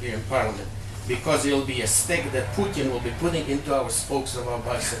vote in European Parliament, because it will be a stick that Putin will be putting into our spokes of our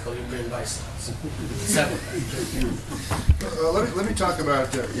bicycle, Ukraine bicycles. Let me talk about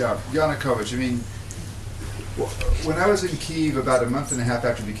Yanukovych. I mean, when I was in Kyiv about a month and a half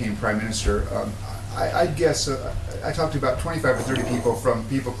after he became prime minister, I guess I talked to about 25 or 30 people, from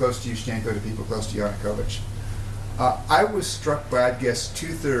people close to Yushchenko to people close to Yanukovych. I was struck by, I'd guess,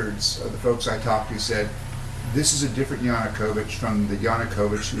 2/3 of the folks I talked to said, this is a different Yanukovych from the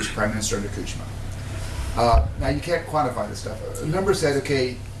Yanukovych who was prime minister under Kuchma. Now, you can't quantify this stuff. A number said,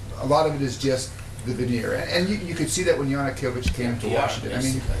 okay, a lot of it is just the veneer. And you could see that when Yanukovych came to Washington. I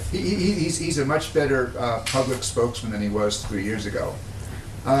mean, he's a much better public spokesman than he was 3 years ago.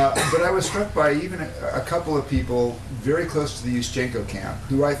 But I was struck by even a couple of people very close to the Yushchenko camp,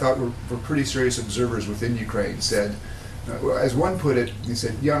 who I thought were pretty serious observers within Ukraine, said, as one put it, he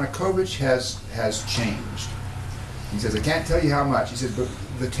said, Yanukovych has changed. He says, I can't tell you how much. He said, but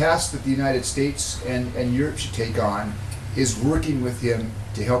the task that the United States and Europe should take on is working with him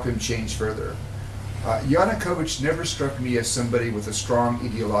to help him change further. Yanukovych never struck me as somebody with a strong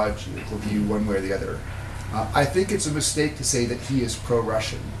ideological view one way or the other. I think it's a mistake to say that he is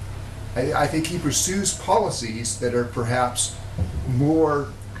pro-Russian. I think he pursues policies that are perhaps more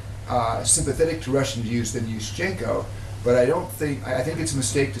sympathetic to Russian views than Yushchenko, but I think it's a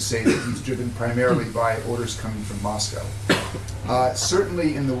mistake to say that he's driven primarily by orders coming from Moscow.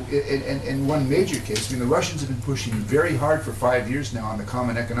 Certainly in one major case, I mean, the Russians have been pushing very hard for 5 years now on the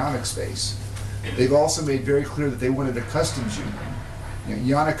common economic space. They've also made very clear that they wanted a customs union.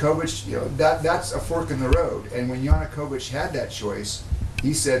 Yanukovych, that's a fork in the road. And when Yanukovych had that choice,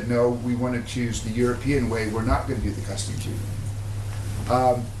 he said, no, we want to choose the European way. We're not going to do the customs union.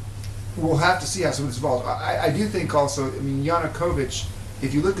 We'll have to see how some of this evolves. I do think also, I mean, Yanukovych,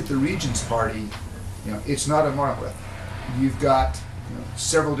 if you look at the Regions Party, it's not a monolith. You've got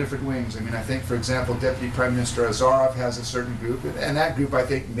several different wings. I mean, I think, for example, Deputy Prime Minister Azarov has a certain group, and that group, I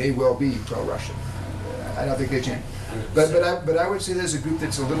think, may well be pro-Russian. I don't think they change. But I would say there's a group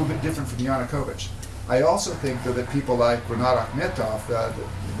that's a little bit different from Yanukovych. I also think, though, that people like Renat Akhmetov,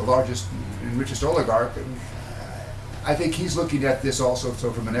 the largest and richest oligarch, I think he's looking at this also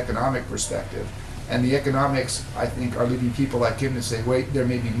from an economic perspective. And the economics, I think, are leading people like him to say, wait, there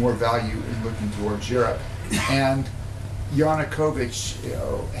may be more value in looking towards Europe. And Yanukovych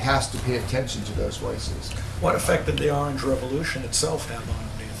has to pay attention to those voices. What effect did the Orange Revolution itself have on him,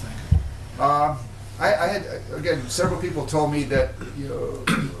 do you think? I had, again, several people told me that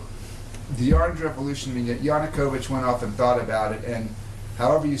the Orange Revolution, I mean, Yanukovych went off and thought about it, and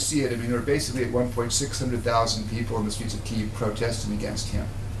however you see it, I mean, there were basically at one point 600,000 people in the streets of Kyiv protesting against him.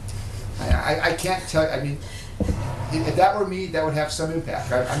 I can't tell, I mean, if that were me, that would have some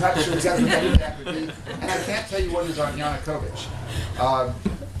impact. I'm not sure exactly what that impact would be, and I can't tell you what is on Yanukovych.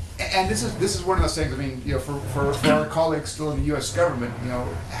 And this is one of those things. I mean, for our colleagues still in the U.S. government,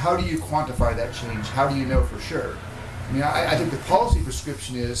 how do you quantify that change? How do you know for sure? I mean, I think the policy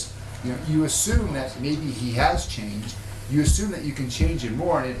prescription is, you assume that maybe he has changed. You assume that you can change him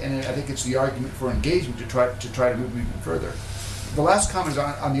more, and I think it's the argument for engagement to try to move even further. The last comment is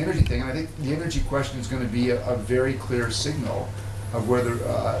on the energy thing, and I think the energy question is going to be a very clear signal of where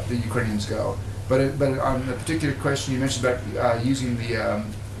the Ukrainians go. But on the particular question you mentioned about using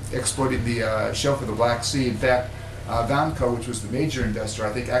exploiting the shelf of the Black Sea, in fact, Vamco, which was the major investor,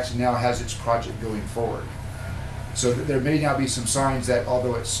 I think actually now has its project going forward. So there may now be some signs that,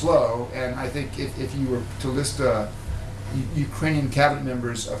 although it's slow, and I think if you were to list Ukrainian cabinet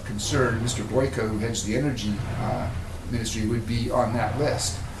members of concern, Mr. Boyko, who heads the energy ministry, would be on that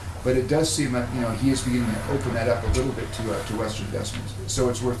list. But it does seem that he is beginning to open that up a little bit to Western investments. So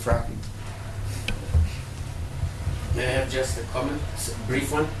it's worth tracking. May I have just a comment, a brief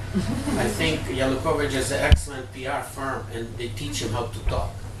one? I think Yanukovych is an excellent PR firm, and they teach him how to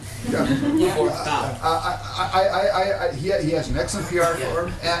talk. Yeah. For he has an excellent PR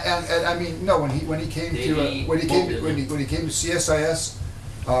firm, and I mean, no, when he came to CSIS,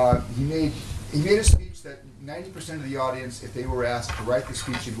 he made a speech that 90% of the audience, if they were asked to write the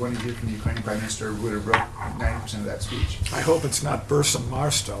speech you'd want to hear from the Ukrainian Prime Minister, would have wrote 90% of that speech. I hope it's not Burson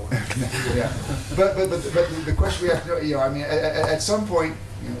Marstow. Yeah, but the question we have to know, I mean, at some point,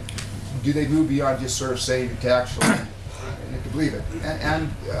 do they move beyond just sort of saying it to actually to believe it?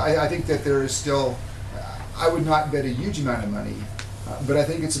 And I think that there is still, I would not bet a huge amount of money, but I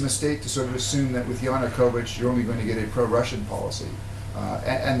think it's a mistake to sort of assume that with Yanukovych you're only going to get a pro-Russian policy.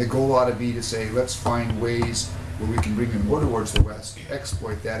 And the goal ought to be to say, let's find ways where we can bring them more towards the West,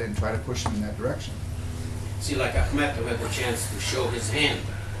 exploit that, and try to push them in that direction. See, like Akhmetov had the chance to show his hand.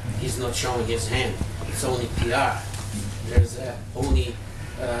 He's not showing his hand. It's only PR. There's only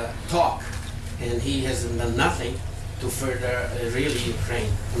talk, and he hasn't done nothing to further really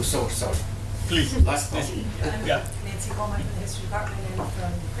Ukraine. I'm so sorry. Please. Last question. Yeah. Nancy Coleman from the History Department and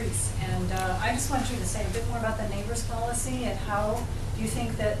from Greece. And I just want you to say a bit more about the neighbors policy and how do you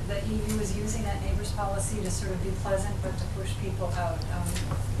think that the EU is using that neighbors policy to sort of be pleasant but to push people out?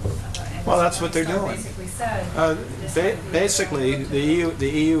 Well, that's what they're Morningstar doing. Basically said. Basically, the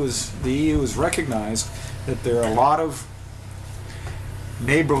EU has recognized that there are a lot of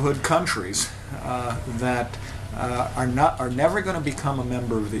neighborhood countries that are never going to become a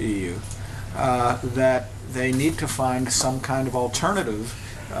member of the EU. That they need to find some kind of alternative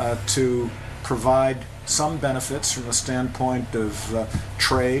to provide some benefits from the standpoint of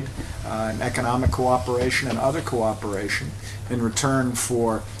trade and economic cooperation and other cooperation in return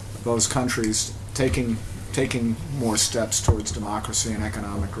for those countries taking more steps towards democracy and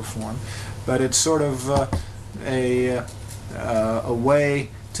economic reform. But it's sort of a way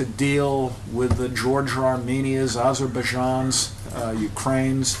to deal with the Georgia, Armenias, Azerbaijans,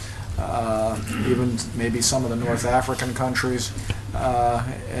 Ukraines, even maybe some of the North African countries,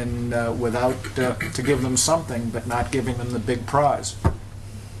 and without to give them something, but not giving them the big prize.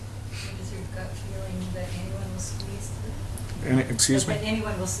 Is your gut feeling that anyone will squeeze through? Excuse me? That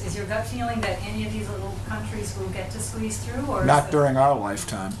anyone will, is your gut feeling that any of these little countries will get to squeeze through? Or Not during our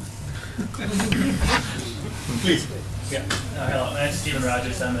lifetime. Please. Yeah. Hello, my name is Stephen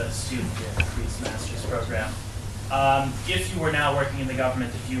Rogers. I'm a student in the Greece Master's Program. If you were now working in the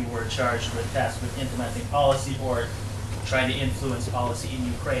government, if you were charged with tasked with implementing policy or trying to influence policy in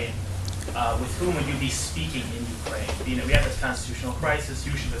Ukraine, with whom would you be speaking in Ukraine? You know, we have this constitutional crisis.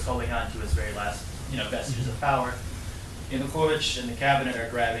 Yushchenko is holding on to his very last, vestiges of power. Yanukovych and the cabinet are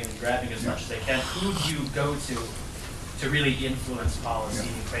grabbing as much as they can. Who do you go to really influence policy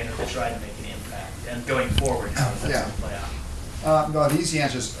in Ukraine or to try to make an impact? And going forward, how is that going to play out? No, the easy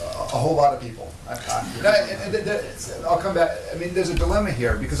answer is a whole lot of people. I'll come back. I mean, there's a dilemma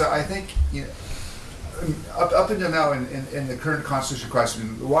here because I think up until now in the current constitutional crisis,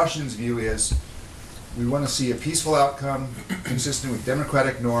 Washington's view is we want to see a peaceful outcome consistent with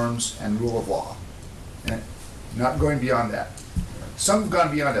democratic norms and rule of law, and not going beyond that. Some have gone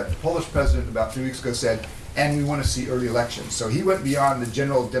beyond that. The Polish president about 3 weeks ago said, and we want to see early elections. So he went beyond the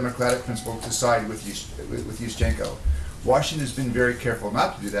general democratic principle to side with Yushchenko. Washington has been very careful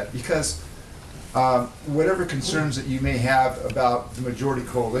not to do that because whatever concerns that you may have about the majority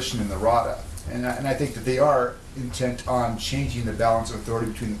coalition in the Rada, and I think that they are intent on changing the balance of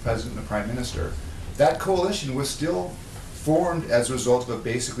authority between the president and the prime minister, that coalition was still formed as a result of a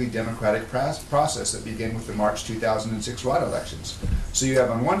basically democratic process that began with the March 2006 Rada elections. So you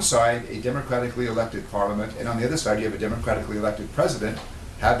have on one side a democratically elected parliament, and on the other side you have a democratically elected president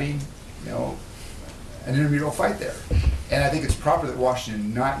having, an intramural fight there. And I think it's proper that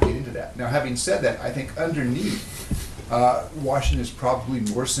Washington not get into that. Now, having said that, I think underneath, Washington is probably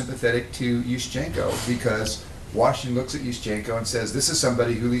more sympathetic to Yushchenko because Washington looks at Yushchenko and says, this is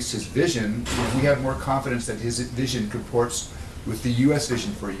somebody who, at least his vision, we have more confidence that his vision comports with the U.S.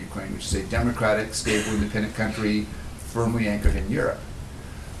 vision for Ukraine, which is a democratic, stable, independent country firmly anchored in Europe.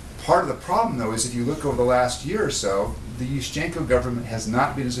 Part of the problem, though, is if you look over the last year or so, the Yushchenko government has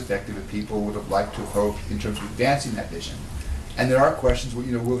not been as effective as people would have liked to have hoped in terms of advancing that vision. And there are questions,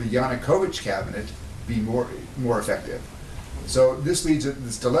 will the Yanukovych cabinet be more effective? So this leads to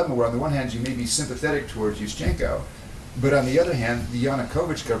this dilemma where on the one hand you may be sympathetic towards Yushchenko, but on the other hand, the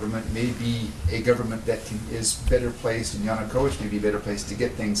Yanukovych government may be a government that is better placed, and Yanukovych may be better placed to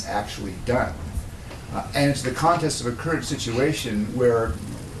get things actually done. And it's the context of a current situation where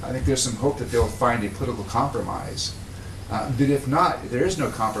I think there's some hope that they'll find a political compromise. That if not, if there is no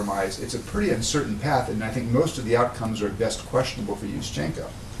compromise, it's a pretty uncertain path, and I think most of the outcomes are at best questionable for Yushchenko.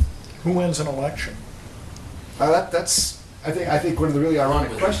 Who wins an election? That's I think one of the really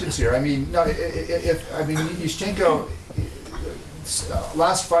ironic questions here. I mean, Yushchenko.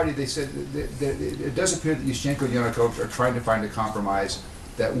 Last Friday they said that it does appear that Yushchenko and Yanukovych are trying to find a compromise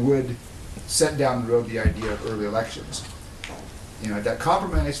that would set down the road the idea of early elections. If that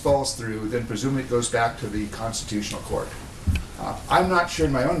compromise falls through, then presumably it goes back to the Constitutional Court. I'm not sure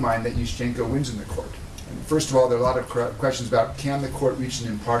in my own mind that Yushchenko wins in the court. And first of all, there are a lot of questions about can the court reach an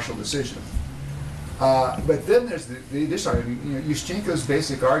impartial decision. But then there's the additional argument. Yushchenko's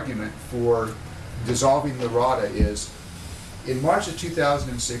basic argument for dissolving the Rada is, in March of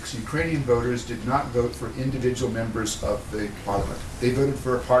 2006, Ukrainian voters did not vote for individual members of the parliament. They voted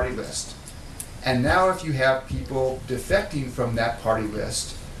for a party list. And now if you have people defecting from that party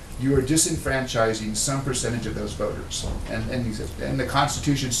list, you are disenfranchising some percentage of those voters. And the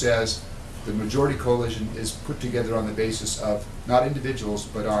Constitution says the majority coalition is put together on the basis of not individuals,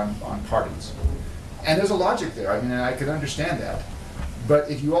 but on parties. And there's a logic there. I mean, I can understand that. But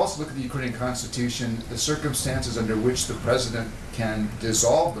if you also look at the Ukrainian Constitution, the circumstances under which the president can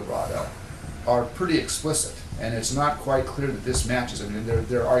dissolve the Rada are pretty explicit. And it's not quite clear that this matches. I mean,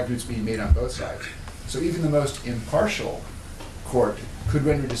 there are arguments being made on both sides. So even the most impartial court could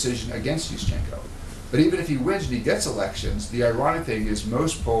render a decision against Yushchenko. But even if he wins and he gets elections, the ironic thing is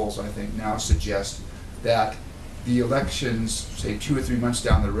most polls, I think, now suggest that the elections, say 2 or 3 months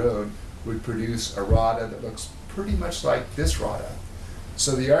down the road, would produce a Rada that looks pretty much like this Rada.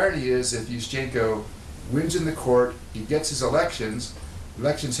 So the irony is if Yushchenko wins in the court, he gets his elections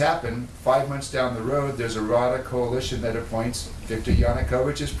happen, 5 months down the road, there's a Rada coalition that appoints Viktor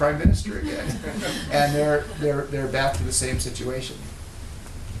Yanukovych as prime minister again. And they're back to the same situation.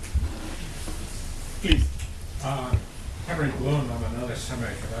 Please. Henry Bloom, I'm another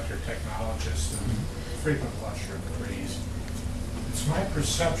semiconductor technologist and frequent watcher of the breeze. It's my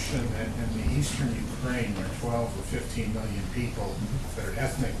perception that in the eastern Ukraine, there are 12 or 15 million people that are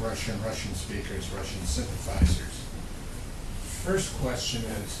ethnic Russian, Russian speakers, Russian sympathizers. First question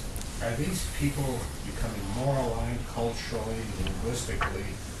is, are these people becoming more aligned culturally,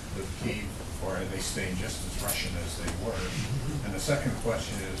 linguistically with Kyiv, or are they staying just as Russian as they were? And the second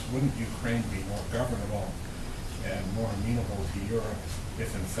question is, wouldn't Ukraine be more governable and more amenable to Europe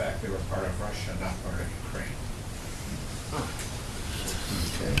if in fact they were part of Russia, not part of Ukraine?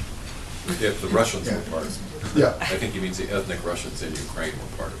 Okay. If the Russians were part of it. Yeah. I think he means the ethnic Russians in Ukraine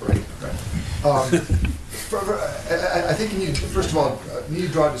were part of it. I think you need, first of all, need to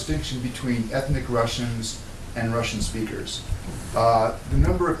draw a distinction between ethnic Russians and Russian speakers. The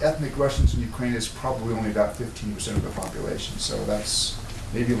number of ethnic Russians in Ukraine is probably only about 15% of the population, so that's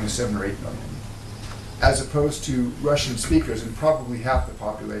maybe only 7 or 8 million. As opposed to Russian speakers, and probably half the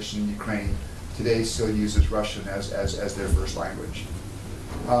population in Ukraine today still uses Russian as their first language.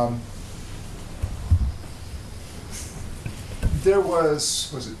 There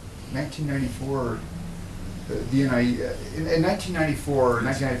was it 1994, the NIE, in 1994,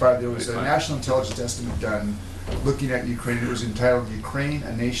 1995, there was a national intelligence estimate done looking at Ukraine. It was entitled Ukraine,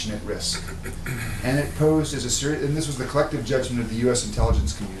 a Nation at Risk. And it posed as a serious, and this was the collective judgment of the US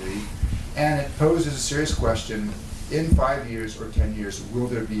intelligence community, and it posed as a serious question, in 5 years or 10 years, will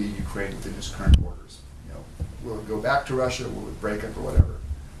there be a Ukraine within its current borders? You know, will it go back to Russia, will it break up or whatever?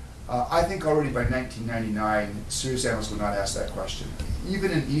 I think already by 1999, serious analysts would not ask that question.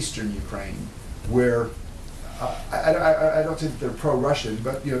 Even in eastern Ukraine, where I don't think they're pro-Russian,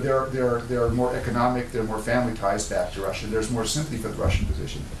 but you know there are more economic, there are more family ties back to Russia. There's more sympathy for the Russian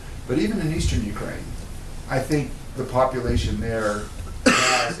position. But even in eastern Ukraine, I think the population there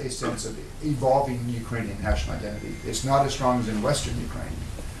has a sense of evolving Ukrainian national identity. It's not as strong as in western Ukraine,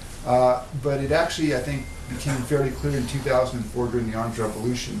 but it actually, I think, became fairly clear in 2004 during the armed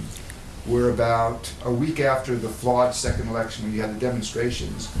revolution, where about a week after the flawed second election, when you had the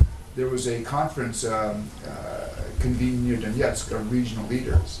demonstrations, there was a conference convened near Donetsk of regional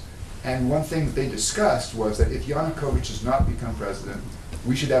leaders. And one thing that they discussed was that if Yanukovych does not become president,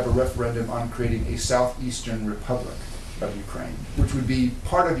 we should have a referendum on creating a southeastern republic of Ukraine, which would be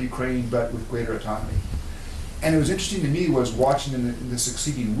part of Ukraine but with greater autonomy. And it was interesting to me was watching in the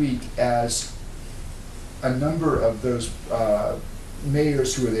succeeding week as a number of those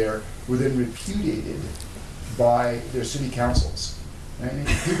mayors who were there were then repudiated by their city councils. And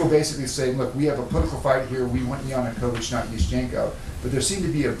people basically saying, look, we have a political fight here, we want Yanukovych, not Yushchenko. But there seemed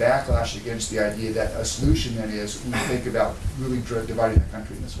to be a backlash against the idea that a solution then is we think about really dividing the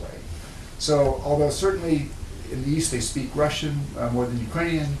country in this way. So although certainly in the East they speak Russian more than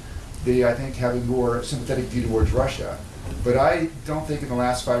Ukrainian, they, I think, have a more sympathetic view towards Russia. But I don't think in the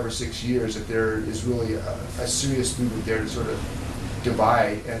last 5 or 6 years that there is really a serious movement there to sort of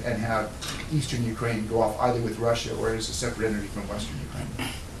divide and have eastern Ukraine go off either with Russia or as a separate entity from western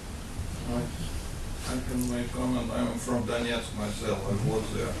Ukraine. I can make comment. I'm from Donetsk myself. I was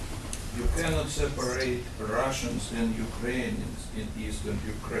there. You cannot separate Russians and Ukrainians in eastern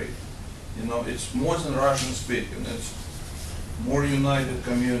Ukraine. You know, it's more than Russian speaking. It's more united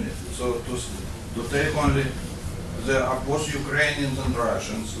community. So to take only, there are both Ukrainians and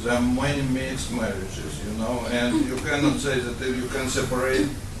Russians. There are many mixed marriages, you know, and you cannot say that you can separate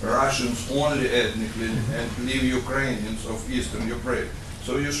Russians only ethnically and leave Ukrainians of eastern Ukraine.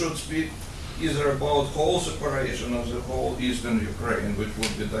 So you should speak either about whole separation of the whole eastern Ukraine, which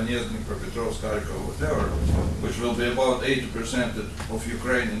would be Donetsk, Dnipropetrovsk, Kharkov, whatever, which will be about 80% of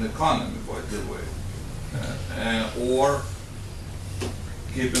Ukrainian economy, by the way, or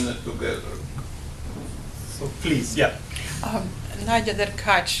keeping it together. So please, yeah. Nadya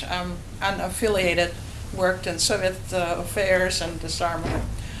Derkach, I'm unaffiliated, worked in Soviet affairs and disarmament.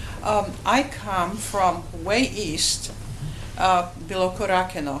 I come from way east, below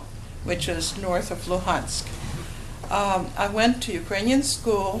Kurakino, which is north of Luhansk. I went to Ukrainian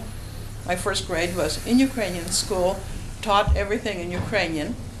school. My first grade was in Ukrainian school, taught everything in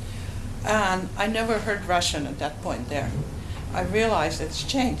Ukrainian, and I never heard Russian at that point there. I realized it's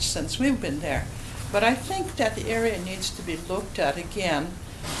changed since we've been there. But I think that the area needs to be looked at again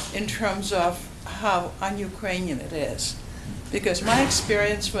in terms of how un-Ukrainian it is. Because my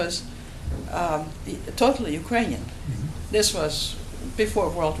experience was totally Ukrainian. This was before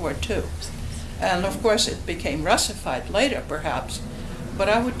World War II. And of course it became Russified later, perhaps. But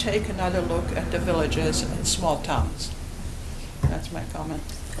I would take another look at the villages and small towns. That's my comment.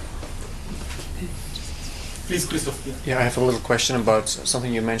 Please, Christoph. Yeah, I have a little question about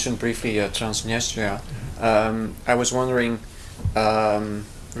something you mentioned briefly, Transnistria. I was wondering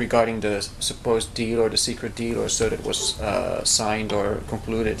regarding the supposed deal or the secret deal or so that was signed or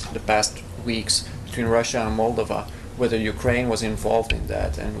concluded the past weeks between Russia and Moldova, whether Ukraine was involved in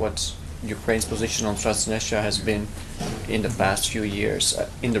that and what Ukraine's position on Transnistria has been in the past few years.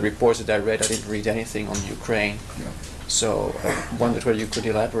 In the reports that I read, I didn't read anything on Ukraine. Yeah. So I wondered whether you could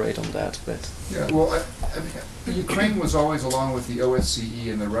elaborate on that. But yeah, well, I mean, Ukraine was always, along with the OSCE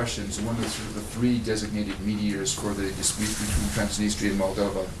and the Russians, one of the, sort of the three designated mediators for the dispute between Transnistria and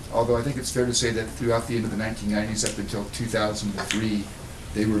Moldova. Although I think it's fair to say that throughout the end of the 1990s up until 2003,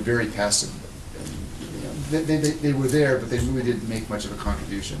 they were very passive. They were there, but they really didn't make much of a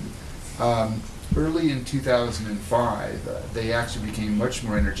contribution. Early in 2005, they actually became much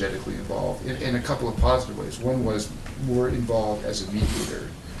more energetically involved in a couple of positive ways. One was more involved as a mediator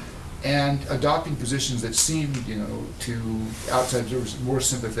and adopting positions that seemed, to outside observers more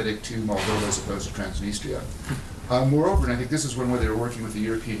sympathetic to Moldova as opposed to Transnistria. Moreover, and I think this is one where they were working with the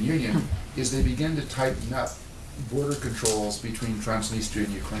European Union, is they began to tighten up border controls between Transnistria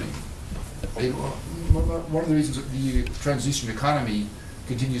and Ukraine. One of the reasons that the Transnistrian economy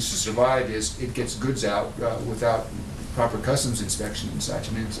continues to survive is it gets goods out without proper customs inspection and such.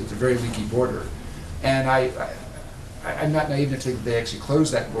 I mean, it's a very leaky border. And I'm not naive enough to think that they actually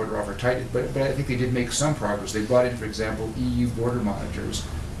closed that border off or tightened it, but I think they did make some progress. They brought in, for example, EU border monitors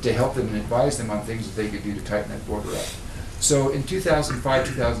to help them and advise them on things that they could do to tighten that border up. So in 2005,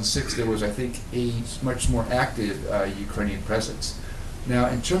 2006, there was, I think, a much more active Ukrainian presence. Now,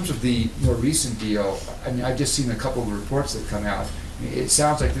 in terms of the more recent deal, I mean, I've just seen a couple of reports that come out. It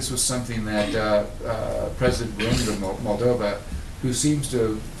sounds like this was something that President Voronin of Moldova, who seems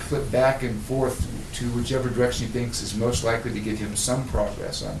to flip back and forth to whichever direction he thinks is most likely to give him some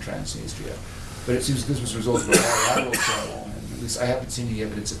progress on Transnistria. But it seems this was a result of a bilateral trouble, and at least I haven't seen any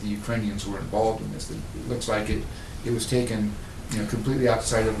evidence that the Ukrainians were involved in this. It looks like it was taken completely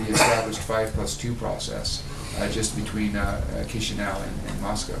outside of the established 5+2 process, just between Chisinau and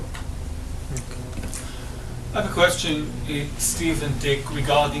Moscow. I have a question, Steve and Dick,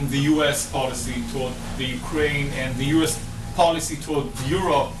 regarding the U.S. policy toward the Ukraine and the U.S. policy toward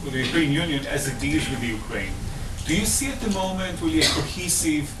Europe, or the European Union, as it deals with the Ukraine. Do you see at the moment really a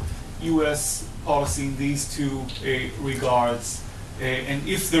cohesive U.S. policy in these two regards? And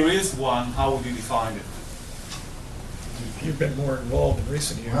if there is one, how would you define it? You've been more involved in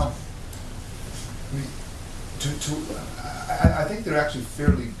recent years. Well, I think there are actually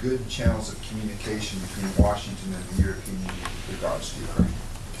fairly good channels of communication between Washington and the European Union with regards to Ukraine.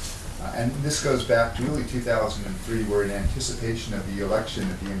 And this goes back to really 2003, where in anticipation of the election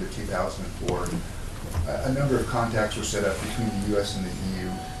at the end of 2004, a number of contacts were set up between the U.S. and the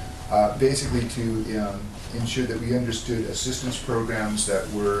EU, basically to ensure that we understood assistance programs that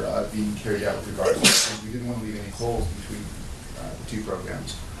were being carried out with regards to Ukraine. We didn't want to leave any holes between the two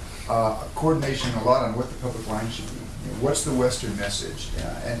programs. Coordination a lot on what the public line should be. What's the Western message?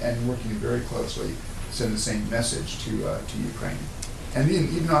 And working very closely to send the same message to Ukraine. And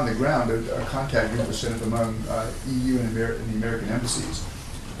even on the ground, a contact group was set up among EU and the American embassies.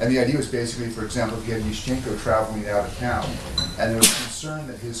 And the idea was basically, for example, if you had Yushchenko traveling out of town, and there was concern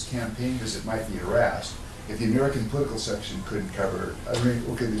that his campaign visit might be harassed, if the American political section couldn't cover it,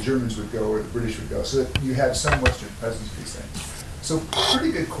 okay, the Germans would go or the British would go, so that you had some Western presence for these things. So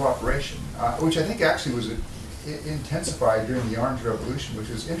pretty good cooperation, which I think actually was intensified during the Orange Revolution, which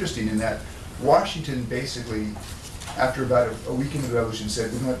was interesting in that Washington basically, after about a week into the revolution,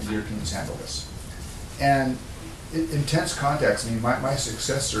 said, we're going to let the Europeans handle this. And intense contacts. I mean, my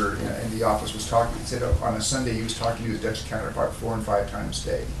successor in the office was talking, he said on a Sunday he was talking to his Dutch counterpart 4 and 5 times a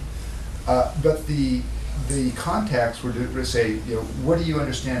day. But the the contacts were to say, what do you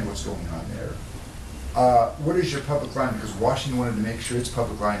understand what's going on there? What is your public line? Because Washington wanted to make sure its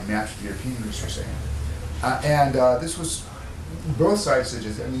public line matched what the European Unions were saying. This was both sides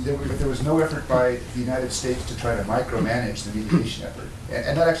suggested. I mean, there was no effort by the United States to try to micromanage the mediation effort,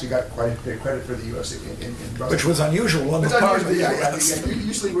 and that actually got quite a bit of credit for the U.S. in Brussels. Which was unusual on the part of the U.S.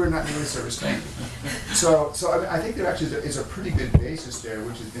 Usually we're not nearly so restrained. So I mean, I think there actually is a pretty good basis there,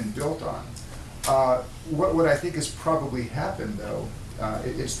 which has been built on. What I think has probably happened, though,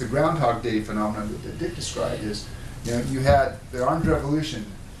 it's the Groundhog Day phenomenon that Dick described. Is you had the armed revolution.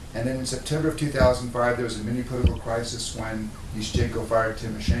 And then in September of 2005, there was a mini political crisis when Yushchenko fired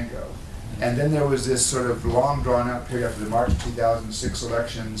Timoshenko. And then there was this sort of long drawn-out period after the March 2006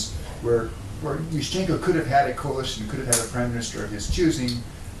 elections where Yushchenko could have had a coalition, could have had a prime minister of his choosing,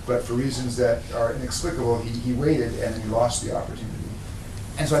 but for reasons that are inexplicable, he waited and he lost the opportunity.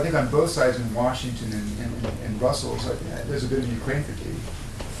 And so I think on both sides, in Washington and Brussels, there's a bit of Ukraine fatigue.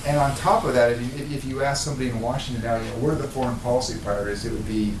 And on top of that, if you ask somebody in Washington now, what are the foreign policy priorities, it would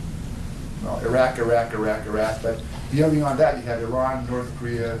be Iraq. But beyond that, you have Iran, North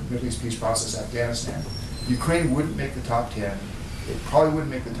Korea, Middle East peace process, Afghanistan. Ukraine wouldn't make the top 10. It probably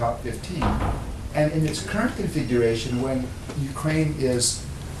wouldn't make the top 15. And in its current configuration, when Ukraine is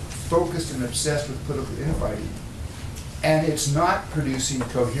focused and obsessed with political infighting, and it's not producing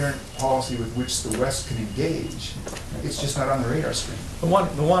coherent policy with which the West can engage, it's just not on the radar screen. The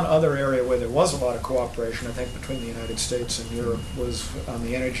one other area where there was a lot of cooperation, I think, between the United States and Europe was on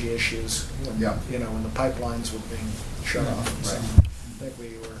the energy issues, when, when the pipelines were being shut off. So I think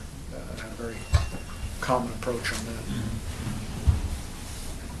we had a very common approach on that.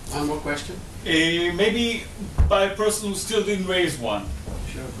 One more question? Maybe by a person who still didn't raise one.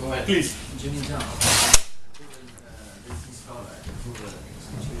 Sure, go ahead. Please. Jimmy Zhang, business scholar at the Hoover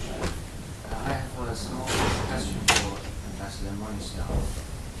Institution. I have a small question for Ambassador Morningstar.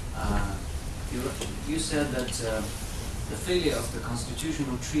 You said that the failure of the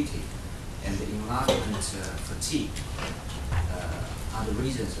constitutional treaty and the enlargement fatigue are the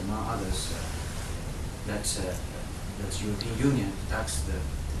reasons, among others, that the European Union ducks the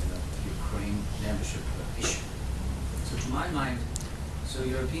Ukraine membership issue. So to my mind,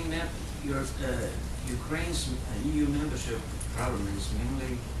 Ukraine's EU membership problem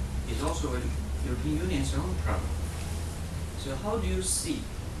is also a European Union's own problem. So how do you see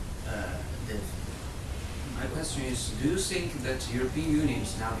my question is, do you think that the European Union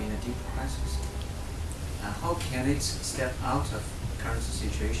is now in a deep crisis? How can it step out of the current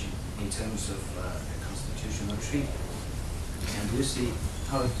situation in terms of a constitutional treaty? And do you see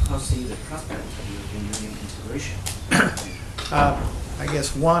how see the prospect of European Union integration? I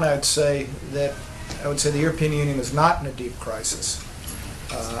guess I'd say the European Union is not in a deep crisis.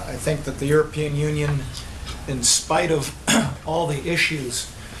 I think that the European Union, in spite of all the issues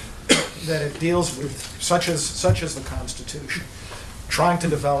that it deals with, such as the Constitution, trying to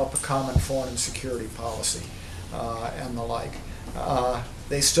develop a common foreign and security policy and the like,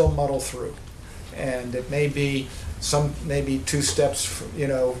 they still muddle through. And it may be maybe two steps,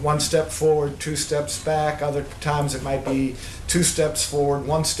 one step forward, two steps back. Other times it might be two steps forward,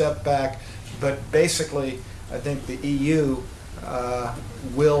 one step back. But basically, I think the EU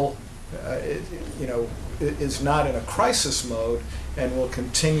is not in a crisis mode and will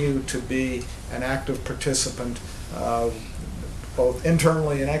continue to be an active participant, both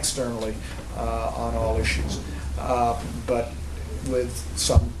internally and externally, on all issues, but with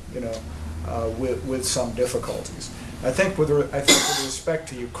some, with some difficulties. I think with respect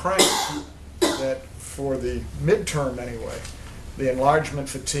to Ukraine, that for the midterm anyway, the enlargement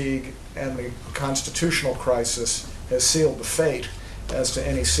fatigue and the constitutional crisis has sealed the fate as to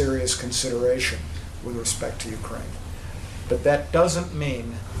any serious consideration with respect to Ukraine. But that doesn't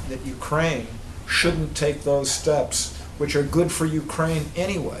mean that Ukraine shouldn't take those steps which are good for Ukraine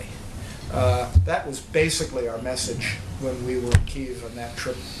anyway. That was basically our message when we were in Kyiv on that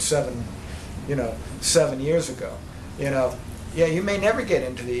trip 7 years ago. You may never get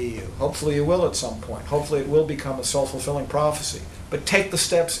into the EU. Hopefully you will at some point. Hopefully it will become a self-fulfilling prophecy. But take the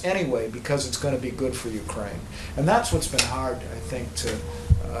steps anyway because it's going to be good for Ukraine. And that's what's been hard, I think, to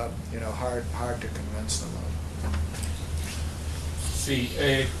hard to convince them of.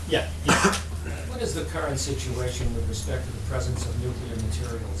 What is the current situation with respect to the presence of nuclear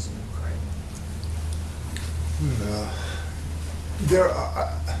materials in Ukraine?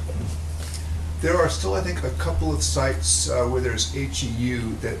 There are still, I think, a couple of sites where there's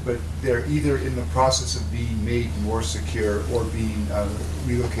HEU, but they're either in the process of being made more secure or being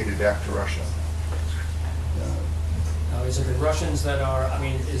relocated back to Russia. Is it the Russians that are, I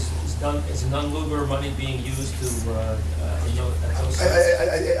mean, is non-Luger money being used to, at those sites?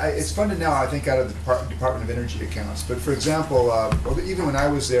 It's funded now, I think, out of the Department of Energy accounts. But for example, well, even when I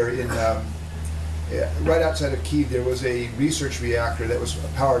was there in right outside of Kyiv, there was a research reactor that was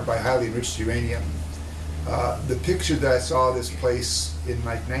powered by highly enriched uranium. The picture that I saw of this place in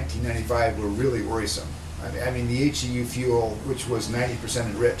like 1995 were really worrisome. I mean, the HEU fuel, which was 90%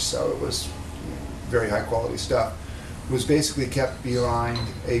 enriched, so it was very high quality stuff, was basically kept behind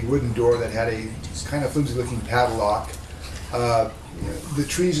a wooden door that had a kind of flimsy looking padlock. The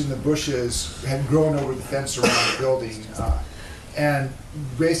trees and the bushes had grown over the fence around the building. And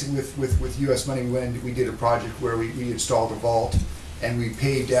basically with US money, we did a project where we installed a vault and we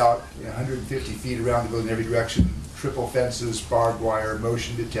paved out 150 feet around the building in every direction, triple fences, barbed wire,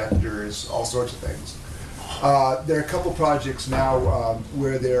 motion detectors, all sorts of things. There are a couple projects now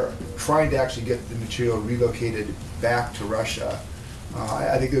where they're trying to actually get the material relocated back to Russia.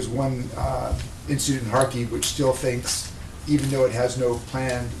 I think there's one institute in Kharkiv which still thinks, even though it has no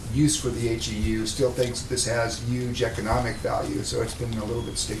planned use for the HEU, still thinks that this has huge economic value, so it's been a little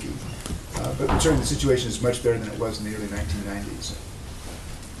bit sticky. But certainly the situation is much better than it was in the early 1990s.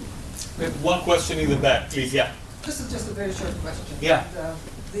 We have one question in the back, please. Yeah. Just a very short question. Yeah.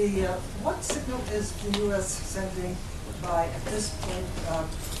 What signal is the U.S. sending by, at this point,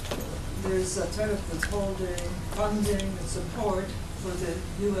 there's a threat of withholding funding and support for the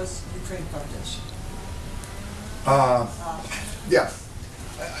U.S.-Ukraine Foundation? Yeah.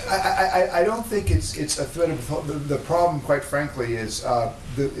 I don't think it's a threat of the problem, quite frankly, is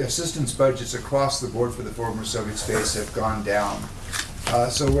the assistance budgets across the board for the former Soviet states have gone down.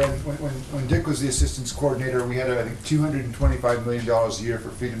 So when Dick was the assistance coordinator, we had, I think, $225 million a year for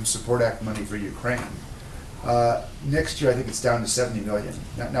Freedom Support Act money for Ukraine. Next year, I think it's down to $70 million.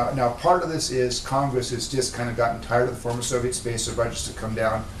 Now, part of this is Congress has just kind of gotten tired of the former Soviet space, so budgets have come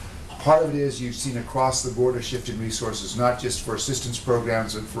down. Part of it is you've seen across the board a shift in resources, not just for assistance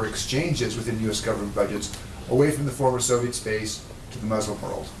programs, but for exchanges within U.S. government budgets, away from the former Soviet space to the Muslim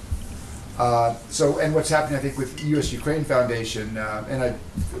world. And what's happening, I think, with U.S.-Ukraine Foundation, and I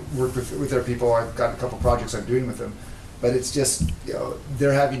work with their people, I've got a couple projects I'm doing with them, but it's just,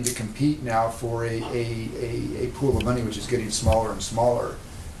 they're having to compete now for a pool of money which is getting smaller and smaller.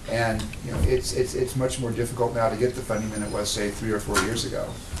 And, it's much more difficult now to get the funding than it was, say, 3 or 4 years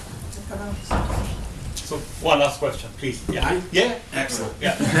ago. So one last question, please. Yeah. Yeah. Excellent.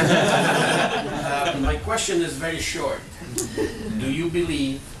 Yeah. My question is very short. Do you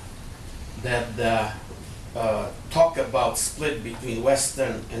believe that the talk about split between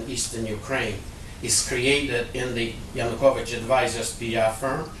Western and Eastern Ukraine is created in the Yanukovych advisors PR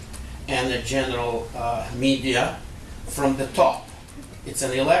firm and the general media from the top? It's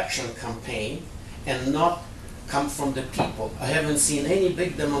an election campaign and not come from the people. I haven't seen any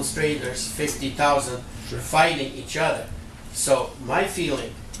big demonstrators, 50,000, fighting each other. So my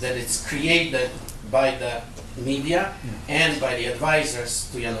feeling that it's created by the media and by the advisors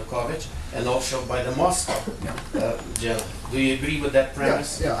to Yanukovych and also by the Moscow general. Do you agree with that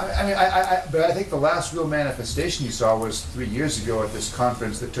premise? Yeah. But I think the last real manifestation you saw was 3 years ago at this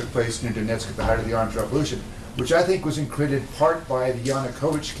conference that took place near Donetsk at the height of the Orange Revolution, which I think was created part by the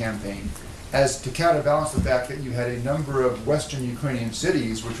Yanukovych campaign as to counterbalance the fact that you had a number of Western Ukrainian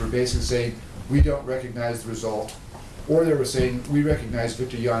cities which were basically saying, we don't recognize the result, or they were saying, we recognize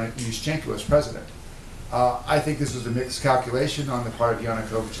Viktor Yushchenko as president. I think this was a mixed calculation on the part of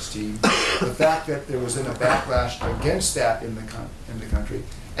Yanukovych's team. The fact that there was then a backlash against that in the country,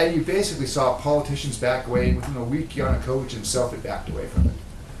 and you basically saw politicians back away, and within a week Yanukovych himself had backed away from it.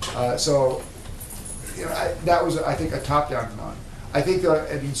 That was, I think, a top-down phenomenon. I think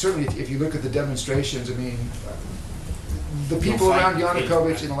that, certainly if you look at the demonstrations, the people around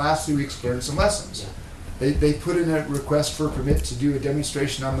Yanukovych in the last 2 weeks learned some lessons. They put in a request for a permit to do a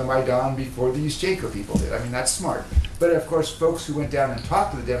demonstration on the Maidan before the Yushchenko people did. That's smart. But of course, folks who went down and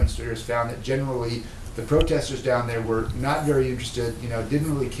talked to the demonstrators found that generally the protesters down there were not very interested,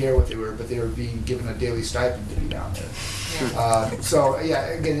 didn't really care what they were, but they were being given a daily stipend to be down there.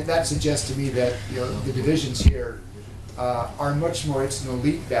 Again, that suggests to me that the divisions here are much more, it's an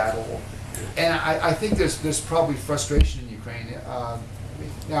elite battle. And I think there's probably frustration in Ukraine.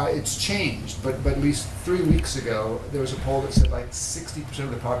 Now, it's changed, but at least 3 weeks ago, there was a poll that said like 60%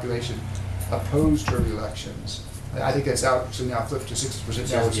 of the population opposed early elections. I think that's actually now flipped to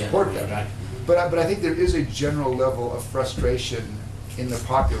 60% now would support them. Right. But I think there is a general level of frustration in the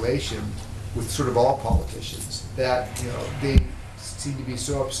population with sort of all politicians that they seem to be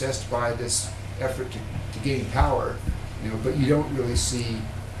so obsessed by this effort to gain power, but you don't really see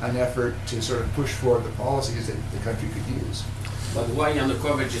an effort to sort of push forward the policies that the country could use. But why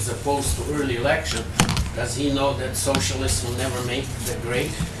Yanukovych is opposed to early election? Does he know that socialists will never make the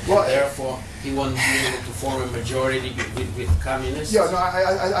grade? Well, therefore, he won't be able to form a majority with communists? Yeah, no,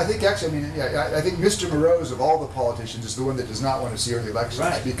 I think actually, I mean, yeah, I think Mr. Moroz of all the politicians is the one that does not want to see early elections,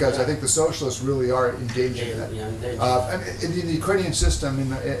 right, because I think the socialists really are in danger of that. In the Ukrainian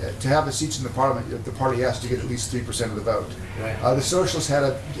system, to have the seats in the parliament, the party has to get at least 3% of the vote. Right. The socialists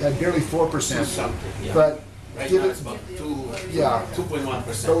had barely 4%, yeah. but right given, now it's about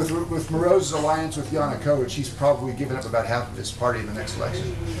 2.1%. But with Moroz's alliance with Yanukovych, he's probably given up about half of his party in the next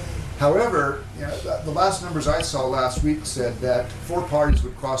election. However, you know, the last numbers I saw last week said that 4 parties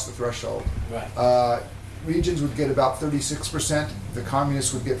would cross the threshold. Right. Regions would get about 36%, the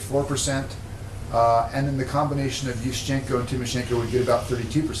communists would get 4%, and then the combination of Yushchenko and Tymoshenko would get about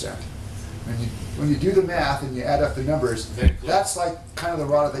 32%. When you do the math and you add up the numbers, that's like kind of the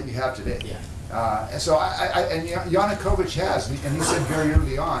rata that you have today. Yeah. And so Yanukovych has, and he said very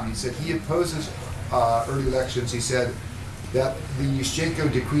early on, he said he opposes early elections. He said that the Yushchenko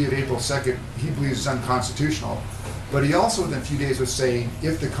decree of April 2nd, he believes is unconstitutional. But he also in a few days was saying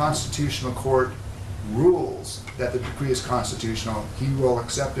if the Constitutional Court rules that the decree is constitutional, he will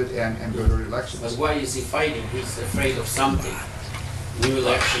accept it and go to early elections. But why is he fighting? He's afraid of something. New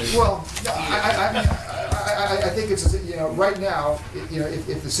elections. Well, I think it's, you know, right now, you know,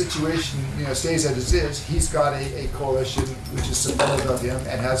 if the situation, you know, stays as it is, he's got a coalition which is supportive of him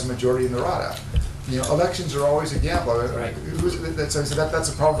and has a majority in the Rada. You know, elections are always a gamble. Right. That's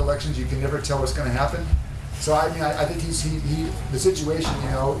a problem with elections. You can never tell what's going to happen. So I mean, I think the situation,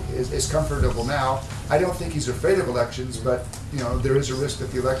 you know, is comfortable now. I don't think he's afraid of elections, but you know, there is a risk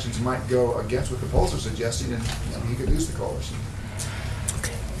that the elections might go against what the polls are suggesting, and you know, he could lose the coalition.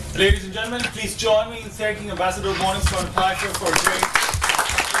 Ladies and gentlemen, please join me in thanking Ambassador Morningstar and Pifer for a great.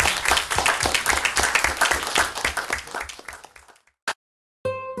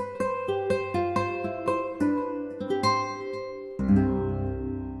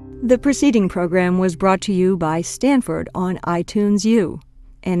 The preceding program was brought to you by Stanford on iTunes U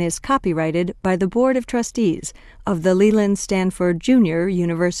and is copyrighted by the Board of Trustees of the Leland Stanford Junior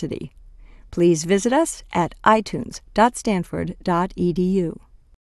University. Please visit us at itunes.stanford.edu.